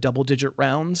do in the double-digit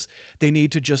rounds, they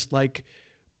need to just let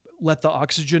the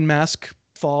oxygen mask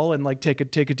fall and take a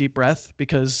deep breath,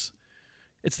 because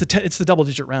it's the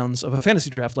double-digit rounds of a fantasy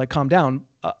draft. Calm down.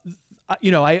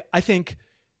 I think,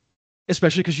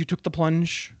 especially because you took the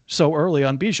plunge so early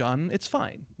on Bijan, it's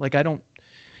fine.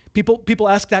 People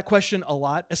ask that question a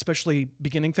lot, especially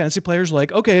beginning fantasy players.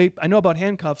 Okay, I know about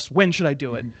handcuffs. When should I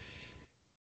do it?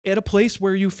 At a place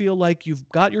where you feel like you've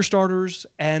got your starters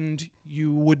and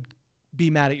you would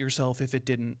be mad at yourself if it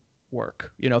didn't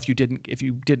work. If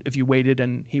you waited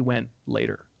and he went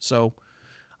later. So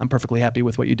I'm perfectly happy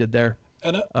with what you did there.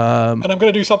 And I'm going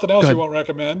to do something else you won't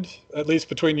recommend, at least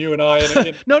between you and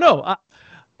I. No.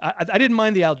 I didn't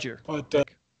mind the Algier. But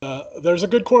there's a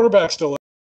good quarterback still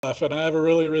left, and I have a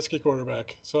really risky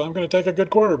quarterback. So I'm going to take a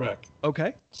good quarterback.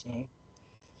 Okay.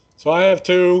 So I have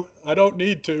 2. I don't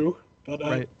need 2.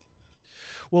 Right.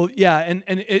 Well, yeah, and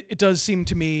it does seem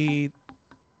to me,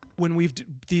 when we've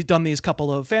done these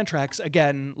couple of fan tracks,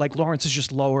 again, Lawrence is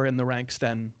just lower in the ranks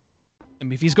than,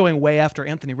 if he's going way after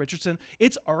Anthony Richardson,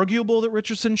 it's arguable that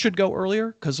Richardson should go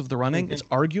earlier because of the running. Mm-hmm. It's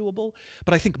arguable,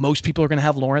 but I think most people are going to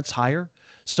have Lawrence higher.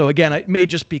 So again, it may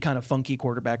just be kind of funky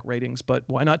quarterback ratings, but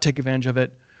why not take advantage of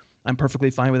it? I'm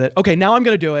perfectly fine with it. Okay, now I'm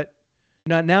going to do it.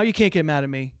 Now you can't get mad at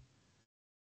me.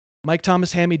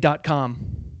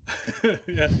 MikeThomasHammy.com.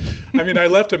 Yeah, I mean, I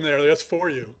left him there. That's for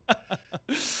you.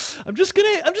 I'm just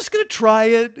gonna try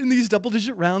it in these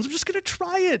double-digit rounds. I'm just gonna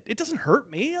try it. It doesn't hurt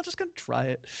me. I'm just gonna try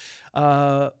it.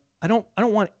 I don't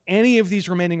want any of these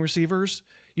remaining receivers.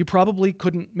 You probably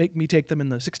couldn't make me take them in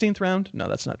the 16th round. No,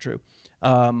 that's not true.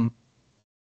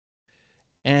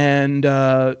 And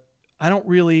I don't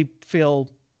really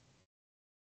feel.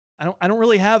 I don't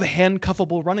really have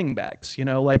handcuffable running backs.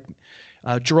 Like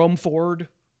Jerome Ford.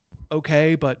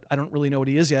 Okay, but I don't really know what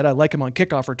he is yet. I like him on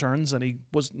kickoff returns, and he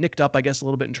was nicked up, I guess, a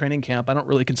little bit in training camp. I don't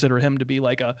really consider him to be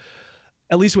like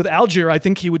at least with Algier, I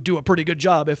think he would do a pretty good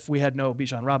job if we had no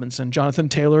Bijan Robinson. Jonathan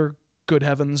Taylor, good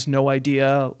heavens, no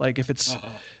idea. Like if it's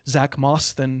Zach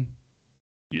Moss, then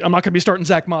I'm not going to be starting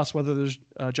Zach Moss, whether there's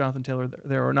Jonathan Taylor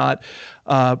there or not.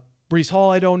 Breece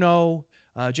Hall, I don't know.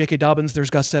 J.K. Dobbins, there's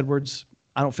Gus Edwards.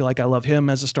 I don't feel like I love him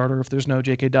as a starter if there's no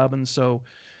J.K. Dobbins, so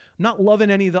not loving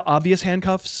any of the obvious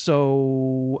handcuffs.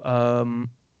 So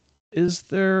is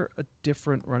there a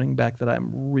different running back that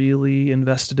I'm really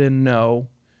invested in? No.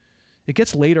 It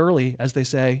gets late early, as they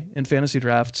say, in fantasy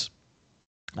drafts.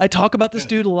 I talk about this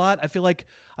dude a lot. I feel like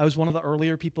I was one of the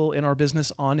earlier people in our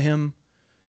business on him.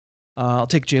 I'll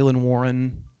take Jaylen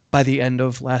Warren by the end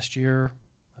of last year.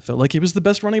 I felt like he was the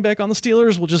best running back on the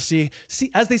Steelers. We'll just see,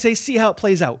 as they say, see how it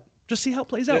plays out. Just see how it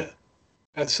plays out.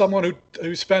 As someone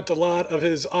who spent a lot of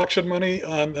his auction money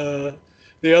on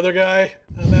the other guy,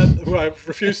 who I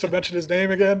refuse to mention his name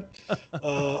again,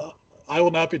 I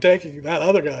will not be taking that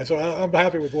other guy. So I'm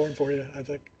happy with Warren for you, I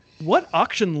think. What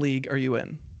auction league are you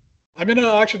in? I'm in an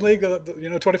auction league,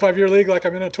 25-year league, like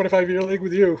I'm in a 25-year league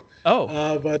with you.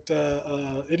 Oh. But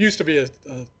it used to be a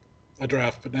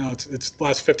draft, but now it's the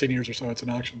last 15 years or so, it's an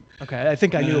auction. Okay, I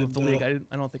think I knew of the league. I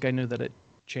don't think I knew that it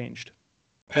changed.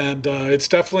 And it's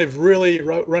definitely really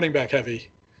running back heavy.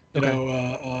 So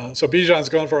Bijan's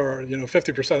going for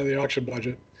 50% of the auction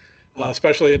budget,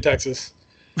 especially in Texas.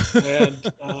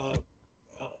 And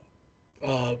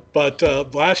but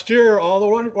last year, all the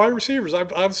wide receivers,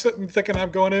 I'm sitting thinking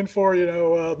I'm going in for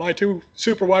my two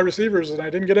super wide receivers, and I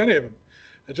didn't get any of them.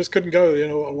 I just couldn't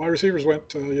go. Wide receivers went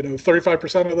to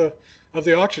 35% of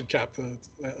the auction cap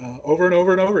over and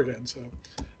over and over again. So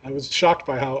I was shocked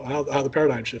by how the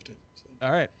paradigm shifted. So.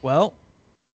 All right. Well,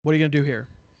 what are you going to do here?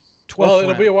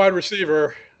 It'll be a wide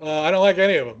receiver. I don't like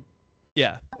any of them.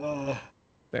 Yeah.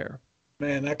 Fair.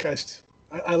 Man, that guy's.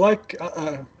 I like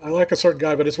a certain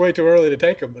guy, but it's way too early to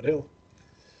take him. But he'll.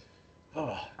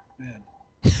 Oh man.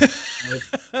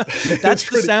 That's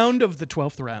the sound of the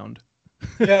 12th round.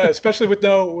 Yeah, especially with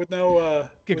no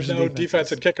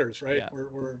defense and kickers, right? Yeah.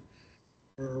 We're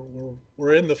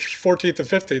in the 14th and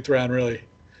 15th round, really.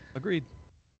 Agreed.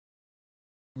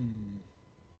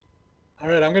 All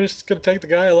right, I'm just gonna take the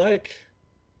guy I like.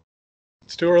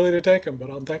 It's too early to take him, but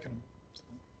I'm taking him.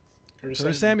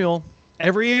 Curtis Samuel.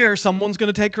 Every year, someone's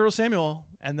gonna take Curtis Samuel,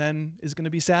 and then is gonna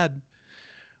be sad.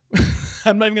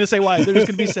 I'm not even going to say why. They're just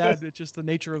going to be sad. It's just the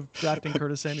nature of drafting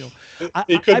Curtis Samuel.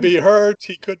 He could be hurt.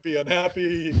 He could be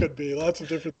unhappy. He could be lots of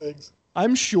different things.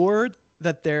 I'm sure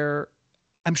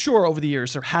over the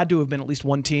years there had to have been at least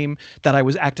one team that I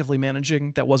was actively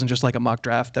managing that wasn't just like a mock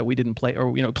draft that we didn't play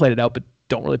or played it out but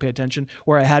don't really pay attention,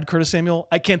 where I had Curtis Samuel.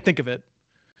 I can't think of it.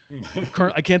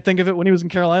 I can't think of it when he was in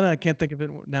Carolina. I can't think of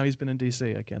it now he's been in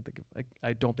DC.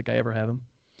 I don't think I ever have him.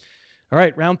 All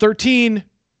right, round 13.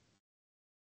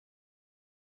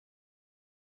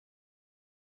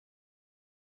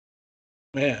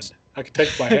 Man, I could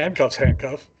take my handcuff. Your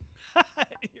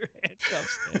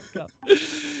handcuff.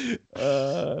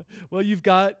 Well, you've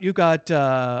got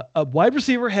a wide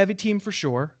receiver heavy team for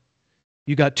sure.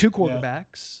 You got two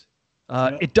quarterbacks.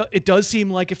 Yeah. It does seem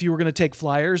like if you were going to take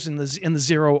flyers in the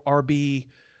zero RB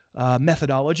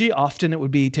methodology, often it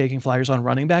would be taking flyers on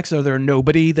running backs. Is there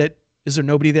nobody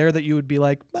there that you would be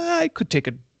like, I could take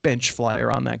a bench flyer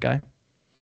on that guy?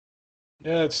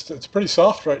 Yeah, it's pretty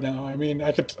soft right now. I mean,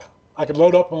 I could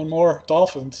load up on more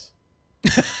Dolphins.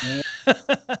 I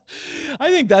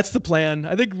think that's the plan.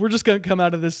 I think we're just going to come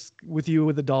out of this with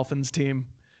the Dolphins team.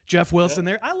 Jeff Wilson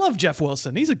there. I love Jeff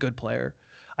Wilson. He's a good player.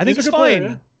 I think he's fine. Player,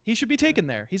 yeah. He should be taken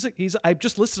there. I've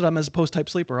just listed him as a post-type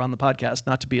sleeper on the podcast,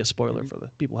 not to be a spoiler for the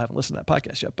people who haven't listened to that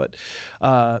podcast yet, but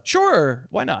sure,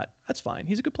 why not? That's fine.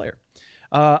 He's a good player.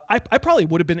 I probably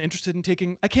would have been interested in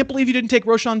taking. I can't believe you didn't take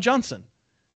Roschon Johnson.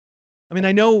 I mean,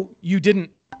 I know you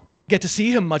didn't get to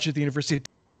see him much at the University of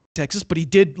Texas, but he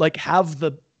did have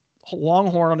the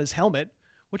Longhorn on his helmet.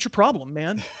 What's your problem,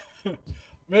 man?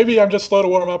 Maybe I'm just slow to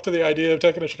warm up to the idea of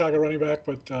taking a Chicago running back,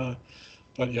 but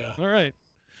yeah. All right.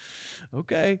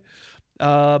 Okay.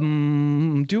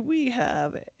 Do we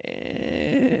have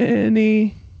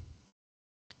any?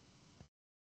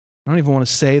 I don't even want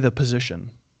to say the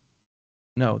position.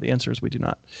 No, the answer is we do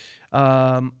not.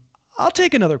 I'll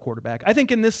take another quarterback. I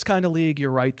think in this kind of league,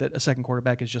 you're right that a second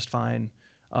quarterback is just fine.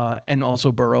 And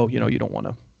also Burrow, you don't want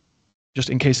to, just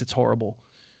in case it's horrible.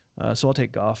 So I'll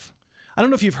take Goff. I don't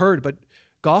know if you've heard, but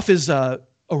Goff is a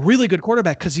really good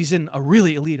quarterback because he's in a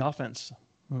really elite offense.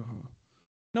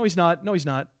 No, he's not. No, he's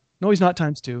not. No, he's not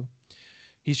times two.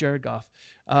 He's Jared Goff.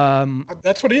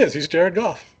 That's what he is. He's Jared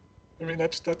Goff. I mean,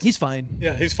 that's he's fine.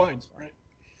 Yeah, he's fine. Right.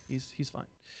 He's fine.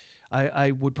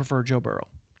 I would prefer Joe Burrow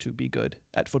to be good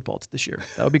at football this year.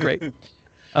 That would be great.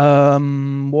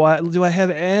 What do I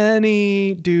have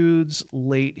any dudes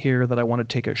late here that I want to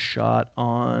take a shot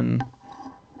on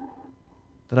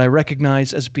that I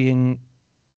recognize as being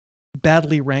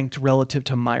badly ranked relative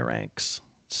to my ranks?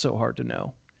 It's so hard to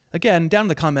know. Again, down in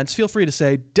the comments, feel free to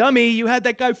say, "Dummy, you had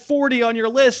that guy 40 on your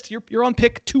list. You're on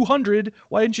pick 200.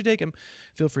 Why didn't you take him?"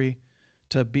 Feel free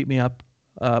to beat me up,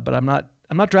 but I'm not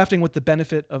drafting with the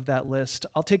benefit of that list.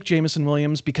 I'll take Jameson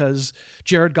Williams because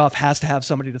Jared Goff has to have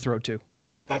somebody to throw to.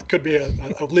 That could be a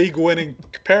league-winning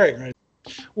pairing, right?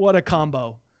 What a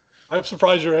combo! I'm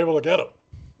surprised you're able to get him,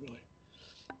 really.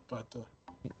 But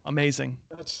amazing.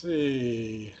 Let's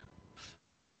see.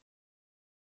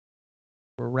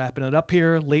 We're wrapping it up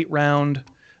here, late round.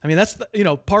 I mean, that's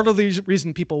part of the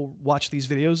reason people watch these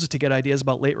videos is to get ideas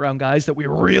about late round guys that we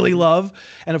really love.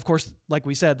 And of course, like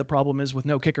we said, the problem is with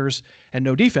no kickers and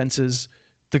no defenses,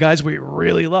 the guys we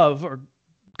really love are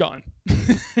gone,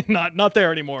 not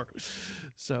there anymore.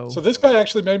 So this guy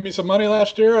actually made me some money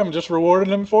last year. I'm just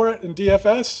rewarding him for it in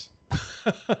DFS.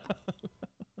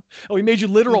 Oh, he made you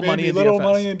literal money in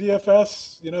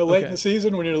DFS. Late in the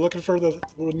season when you're looking for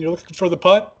the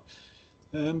punt.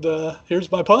 And here's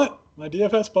my punt, my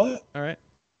DFS punt. All right,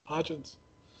 Hodgins.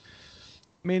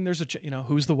 I mean, there's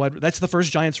who's the wide? That's the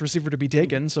first Giants receiver to be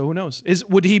taken. So who knows?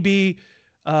 Would he be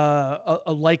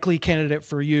a likely candidate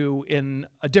for you in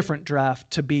a different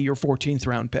draft to be your 14th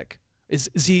round pick?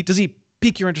 Does he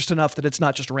pique your interest enough that it's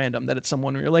not just random, that it's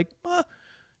someone where you're like, I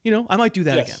might do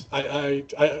that again?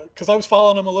 Yes, because I was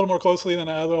following him a little more closely than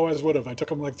I otherwise would have. I took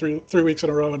him like three weeks in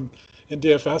a row in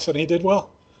DFS, and he did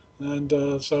well. And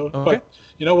okay. But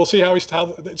we'll see how it's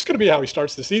going to be how he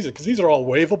starts the season, because these are all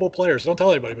waivable players. Don't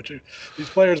tell anybody, but these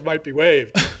players might be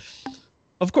waived.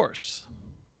 Of course,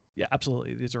 yeah,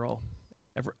 absolutely. These are all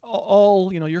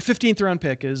your 15th round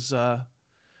pick is a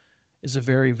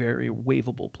very, very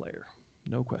waivable player,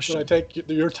 no question. Should I take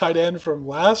your tight end from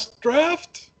last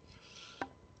draft?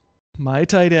 My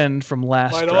tight end from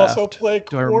last draft might also play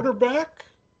quarterback.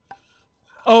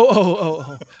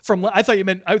 Oh! I thought you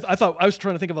meant. I thought I was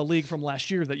trying to think of a league from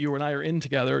last year that you and I are in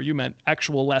together. You meant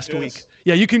actual last week.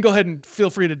 Yeah, you can go ahead and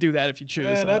feel free to do that if you choose.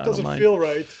 Man, that doesn't feel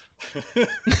right.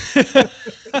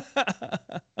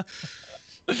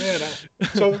 Man,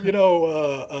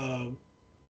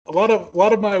 a lot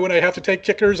of my when I have to take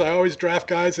kickers, I always draft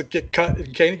guys that get cut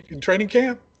in training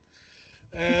camp.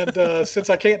 And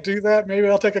since I can't do that, maybe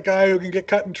I'll take a guy who can get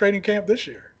cut in training camp this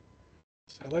year.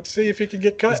 So let's see if he can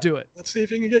get cut. Let's do it. Let's see if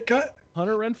he can get cut.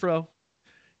 Hunter Renfrow,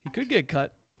 he could get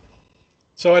cut.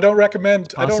 So I don't recommend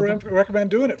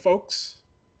doing it, folks.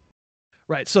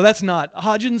 Right. So that's not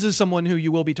Hodgins is someone who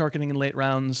you will be targeting in late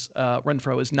rounds.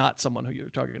 Renfrow is not someone who you're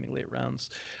targeting late rounds.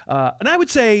 And I would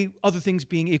say, other things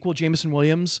being equal, Jameson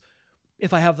Williams,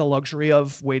 if I have the luxury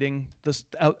of waiting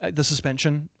the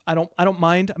suspension, I don't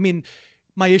mind. I mean,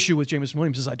 my issue with Jameson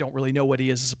Williams is I don't really know what he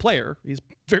is as a player. He's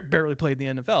barely played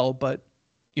in the NFL, but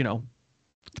the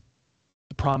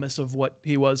promise of what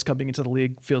he was coming into the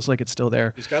league feels like it's still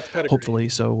there. He's got the pedigree. Hopefully.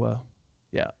 So,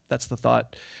 yeah, that's the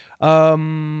thought.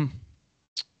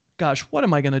 Gosh, what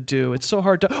am I going to do? It's so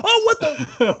hard to... Oh, what the...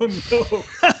 Oh, no.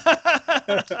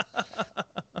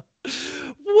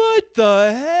 What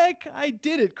the heck? I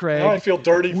did it, Craig. Now I feel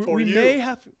dirty for you.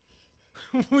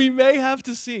 We may have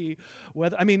to see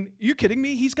whether... I mean, you kidding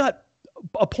me? He's got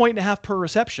 1.5 per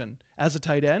reception as a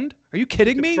tight end. Are you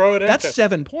kidding me? That's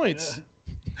 7 points.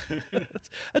 Yeah.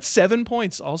 That's 7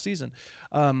 points all season.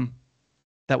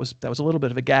 That was a little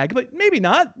bit of a gag, but maybe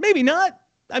not. Maybe not.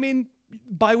 I mean,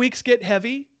 bye weeks get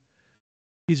heavy.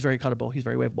 He's very cuttable. He's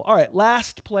very waivable. All right,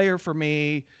 last player for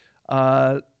me.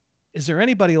 Is there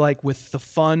anybody with the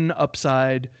fun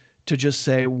upside to just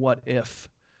say what if?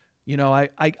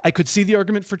 I could see the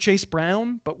argument for Chase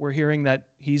Brown, but we're hearing that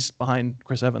he's behind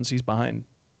Chris Evans. He's behind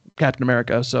Captain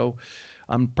America. So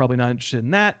I'm probably not interested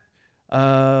in that.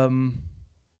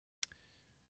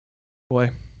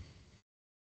 Boy,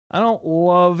 I don't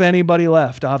love anybody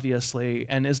left, obviously,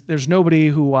 and there's nobody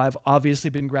who I've obviously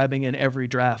been grabbing in every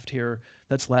draft here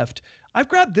that's left. I've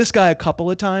grabbed this guy a couple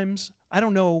of times. I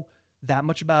don't know that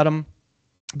much about him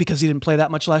because he didn't play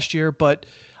that much last year, but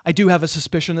I do have a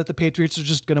suspicion that the Patriots are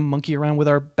just going to monkey around with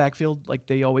our backfield like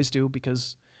they always do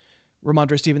because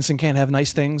Ramondre Stevenson can't have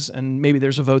nice things, and maybe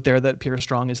there's a vote there that Pierre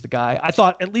Strong is the guy. I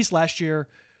thought at least last year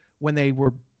when they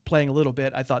were playing a little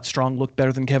bit, I thought Strong looked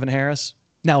better than Kevin Harris.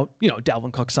 Now,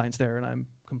 Dalvin Cook signs there, and I'm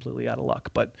completely out of luck.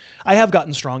 But I have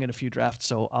gotten Strong in a few drafts,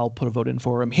 so I'll put a vote in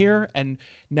for him here. And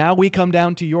now we come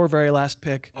down to your very last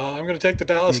pick. I'm going to take the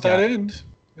Dallas tight end.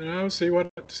 See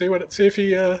if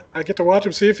he. I get to watch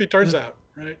him. See if he turns out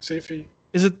right. See if he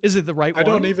is it the right one? I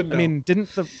don't even know. I mean,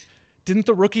 didn't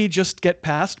the rookie just get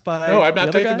passed by? No, I'm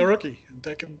not taking the rookie. I'm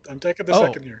taking the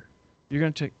second year. You're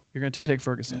going to take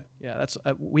Ferguson. Yeah, that's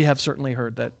we have certainly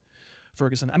heard that.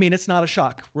 Ferguson. I mean, it's not a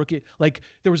shock. Rookie, like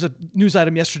there was a news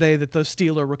item yesterday that the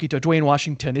Steeler rookie to Dwayne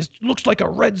Washington looks like a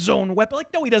red zone weapon.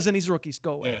 Like, no, he doesn't. He's rookies.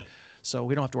 Go away. Yeah. So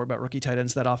we don't have to worry about rookie tight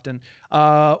ends that often.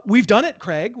 We've done it,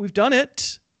 Craig. We've done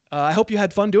it. I hope you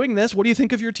had fun doing this. What do you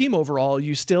think of your team overall?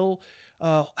 You still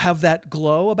have that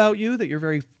glow about you that you're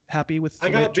very happy with? I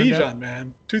got Bijan,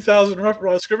 man.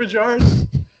 2,000 scrimmage yards.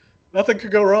 Nothing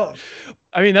could go wrong.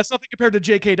 I mean, that's nothing compared to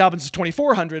J.K. Dobbins'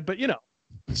 2,400, but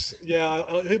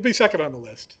Yeah, he'd be second on the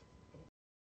list.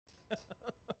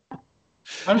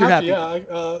 I'm happy. Yeah,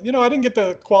 I didn't get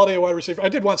the quality of wide receiver. I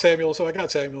did want Samuel, so I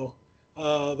got Samuel.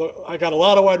 I got a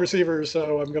lot of wide receivers,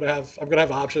 so I'm gonna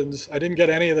have options. I didn't get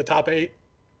any of the top 8,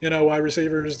 wide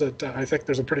receivers. That I think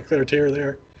there's a pretty clear tier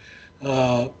there.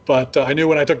 But I knew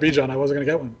when I took Bijan, I wasn't gonna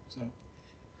get one. So.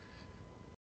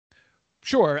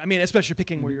 Sure. I mean, especially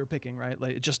picking where you're picking, right?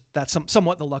 Like, that's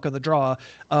somewhat the luck of the draw.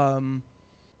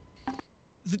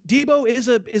 Debo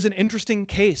is an interesting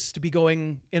case to be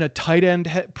going in a tight end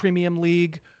premium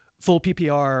league, full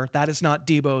PPR. That is not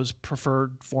Debo's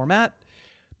preferred format.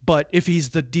 But if he's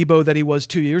the Debo that he was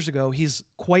 2 years ago, he's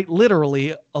quite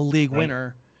literally a league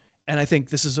winner. And I think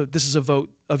this is a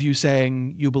vote of you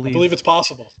saying you believe. I believe it's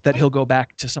possible that he'll go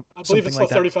back to something. I believe it's like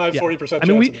 35, 40% chance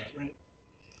of that, right?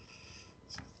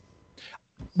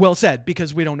 Well said,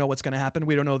 because we don't know what's going to happen.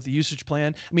 We don't know the usage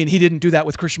plan. I mean, he didn't do that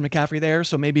with Christian McCaffrey there,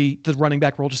 so maybe the running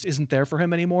back role just isn't there for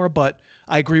him anymore. But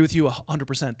I agree with you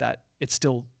 100% that it's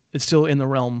still in the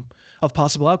realm of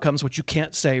possible outcomes, which you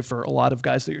can't say for a lot of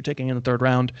guys that you're taking in the third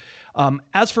round.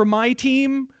 As for my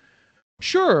team,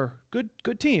 sure,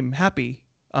 good team, happy.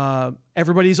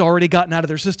 Everybody's already gotten out of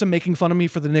their system making fun of me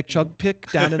for the Nick Chubb pick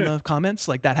down in the comments.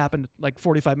 Like that happened like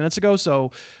 45 minutes ago.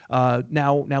 So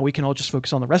now we can all just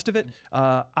focus on the rest of it.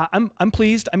 I'm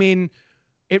pleased. I mean,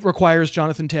 it requires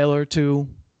Jonathan Taylor to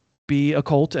be a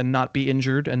Colt and not be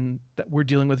injured, and that we're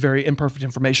dealing with very imperfect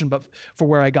information. But for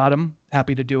where I got him,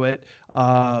 happy to do it.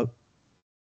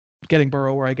 Getting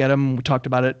Burrow where I get him, we talked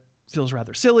about it, feels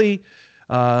rather silly.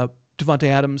 Devontae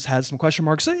Adams has some question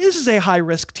marks. So this is a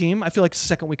high-risk team. I feel like it's the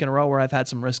second week in a row where I've had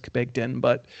some risk baked in,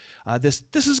 but this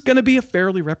is going to be a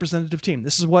fairly representative team.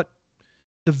 This is what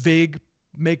the vague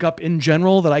makeup in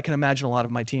general that I can imagine a lot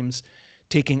of my teams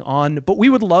taking on. But we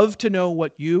would love to know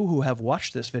what you, who have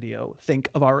watched this video, think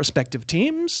of our respective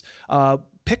teams,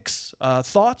 picks,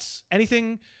 thoughts,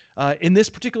 anything in this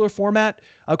particular format.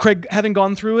 Craig, having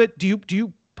gone through it, do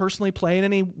you personally play in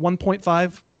any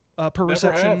 1.5 per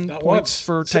reception points once.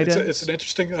 For tight ends? It's an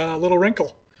interesting little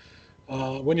wrinkle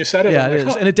when you said it. Yeah, it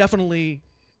is, and it definitely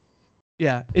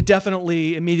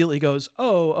immediately goes,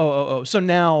 oh. So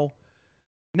now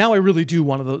I really do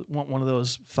want one of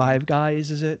those 5 guys.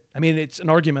 Is it? I mean, it's an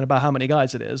argument about how many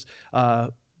guys it is.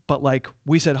 But like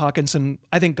we said, Hawkinson,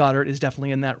 I think Goddard is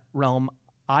definitely in that realm.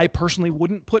 I personally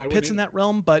wouldn't put Pitts in that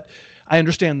realm, but I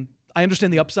understand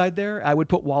the upside there. I would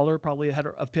put Waller probably ahead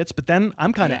of Pitts, but then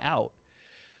I'm kind of out.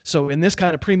 So in this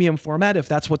kind of premium format, if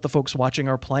that's what the folks watching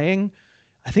are playing,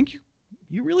 I think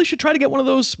you really should try to get one of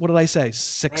those. What did I say?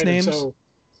 6 names. So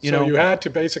you had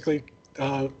to basically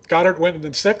Goddard went in the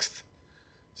 6th.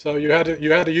 So you had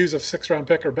to use a 6th-round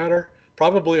pick or better,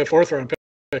 probably a 4th-round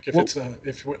pick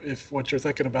if what you're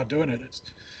thinking about doing it is.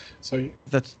 So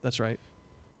that's right.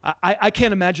 I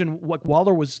can't imagine what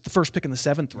Waller was the first pick in the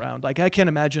 7th round. Like I can't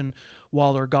imagine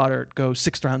Waller, Goddard go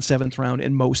 6th round, 7th round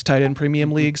in most tight end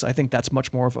premium leagues. I think that's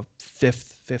much more of a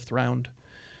 5th round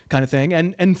kind of thing,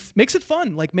 and makes it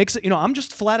fun. Like makes it, I'm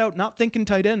just flat out not thinking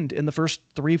tight end in the first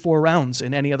 3-4 rounds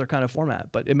in any other kind of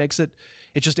format. But it's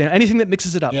just anything that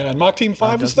mixes it up. Yeah, and Mock Team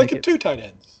 5 is thinking 2 tight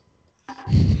ends.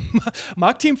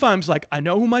 Mock Team 5's like, I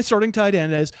know who my starting tight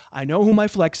end is. I know who my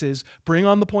flex is. Bring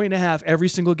on the 1.5 every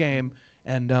single game.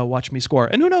 And watch me score.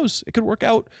 And who knows? It could work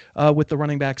out with the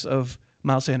running backs of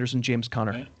Miles Sanders and James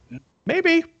Conner. Yeah.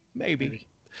 Maybe. Maybe.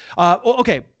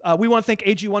 Okay. We want to thank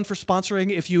AG1 for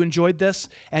sponsoring. If you enjoyed this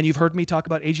and you've heard me talk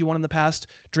about AG1 in the past,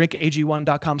 drink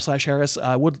ag1.com/Harris.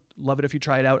 I would love it if you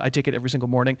try it out. I take it every single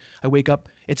morning. I wake up,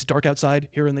 it's dark outside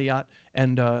here in the yacht,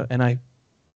 and I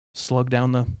slug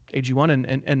down the AG1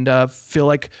 and feel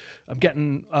like I'm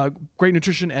getting great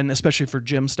nutrition, and especially for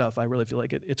gym stuff, I really feel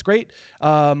like it's great.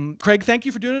 Craig, thank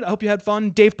you for doing it. I hope you had fun.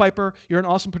 Dave Pyper, you're an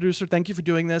awesome producer. Thank you for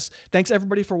doing this. Thanks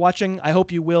everybody for watching. I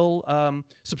hope you will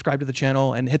subscribe to the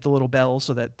channel and hit the little bell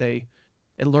so that they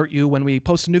alert you when we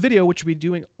post a new video, which we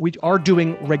are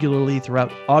doing regularly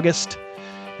throughout August.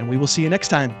 And we will see you next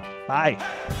time. Bye.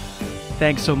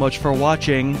 Thanks so much for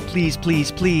watching. Please,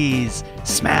 please, please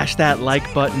smash that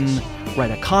like button,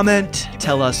 write a comment,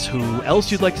 tell us who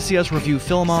else you'd like to see us review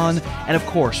film on, and of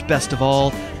course, best of all,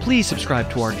 please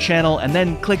subscribe to our channel and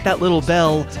then click that little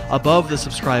bell above the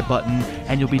subscribe button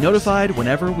and you'll be notified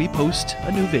whenever we post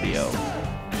a new video.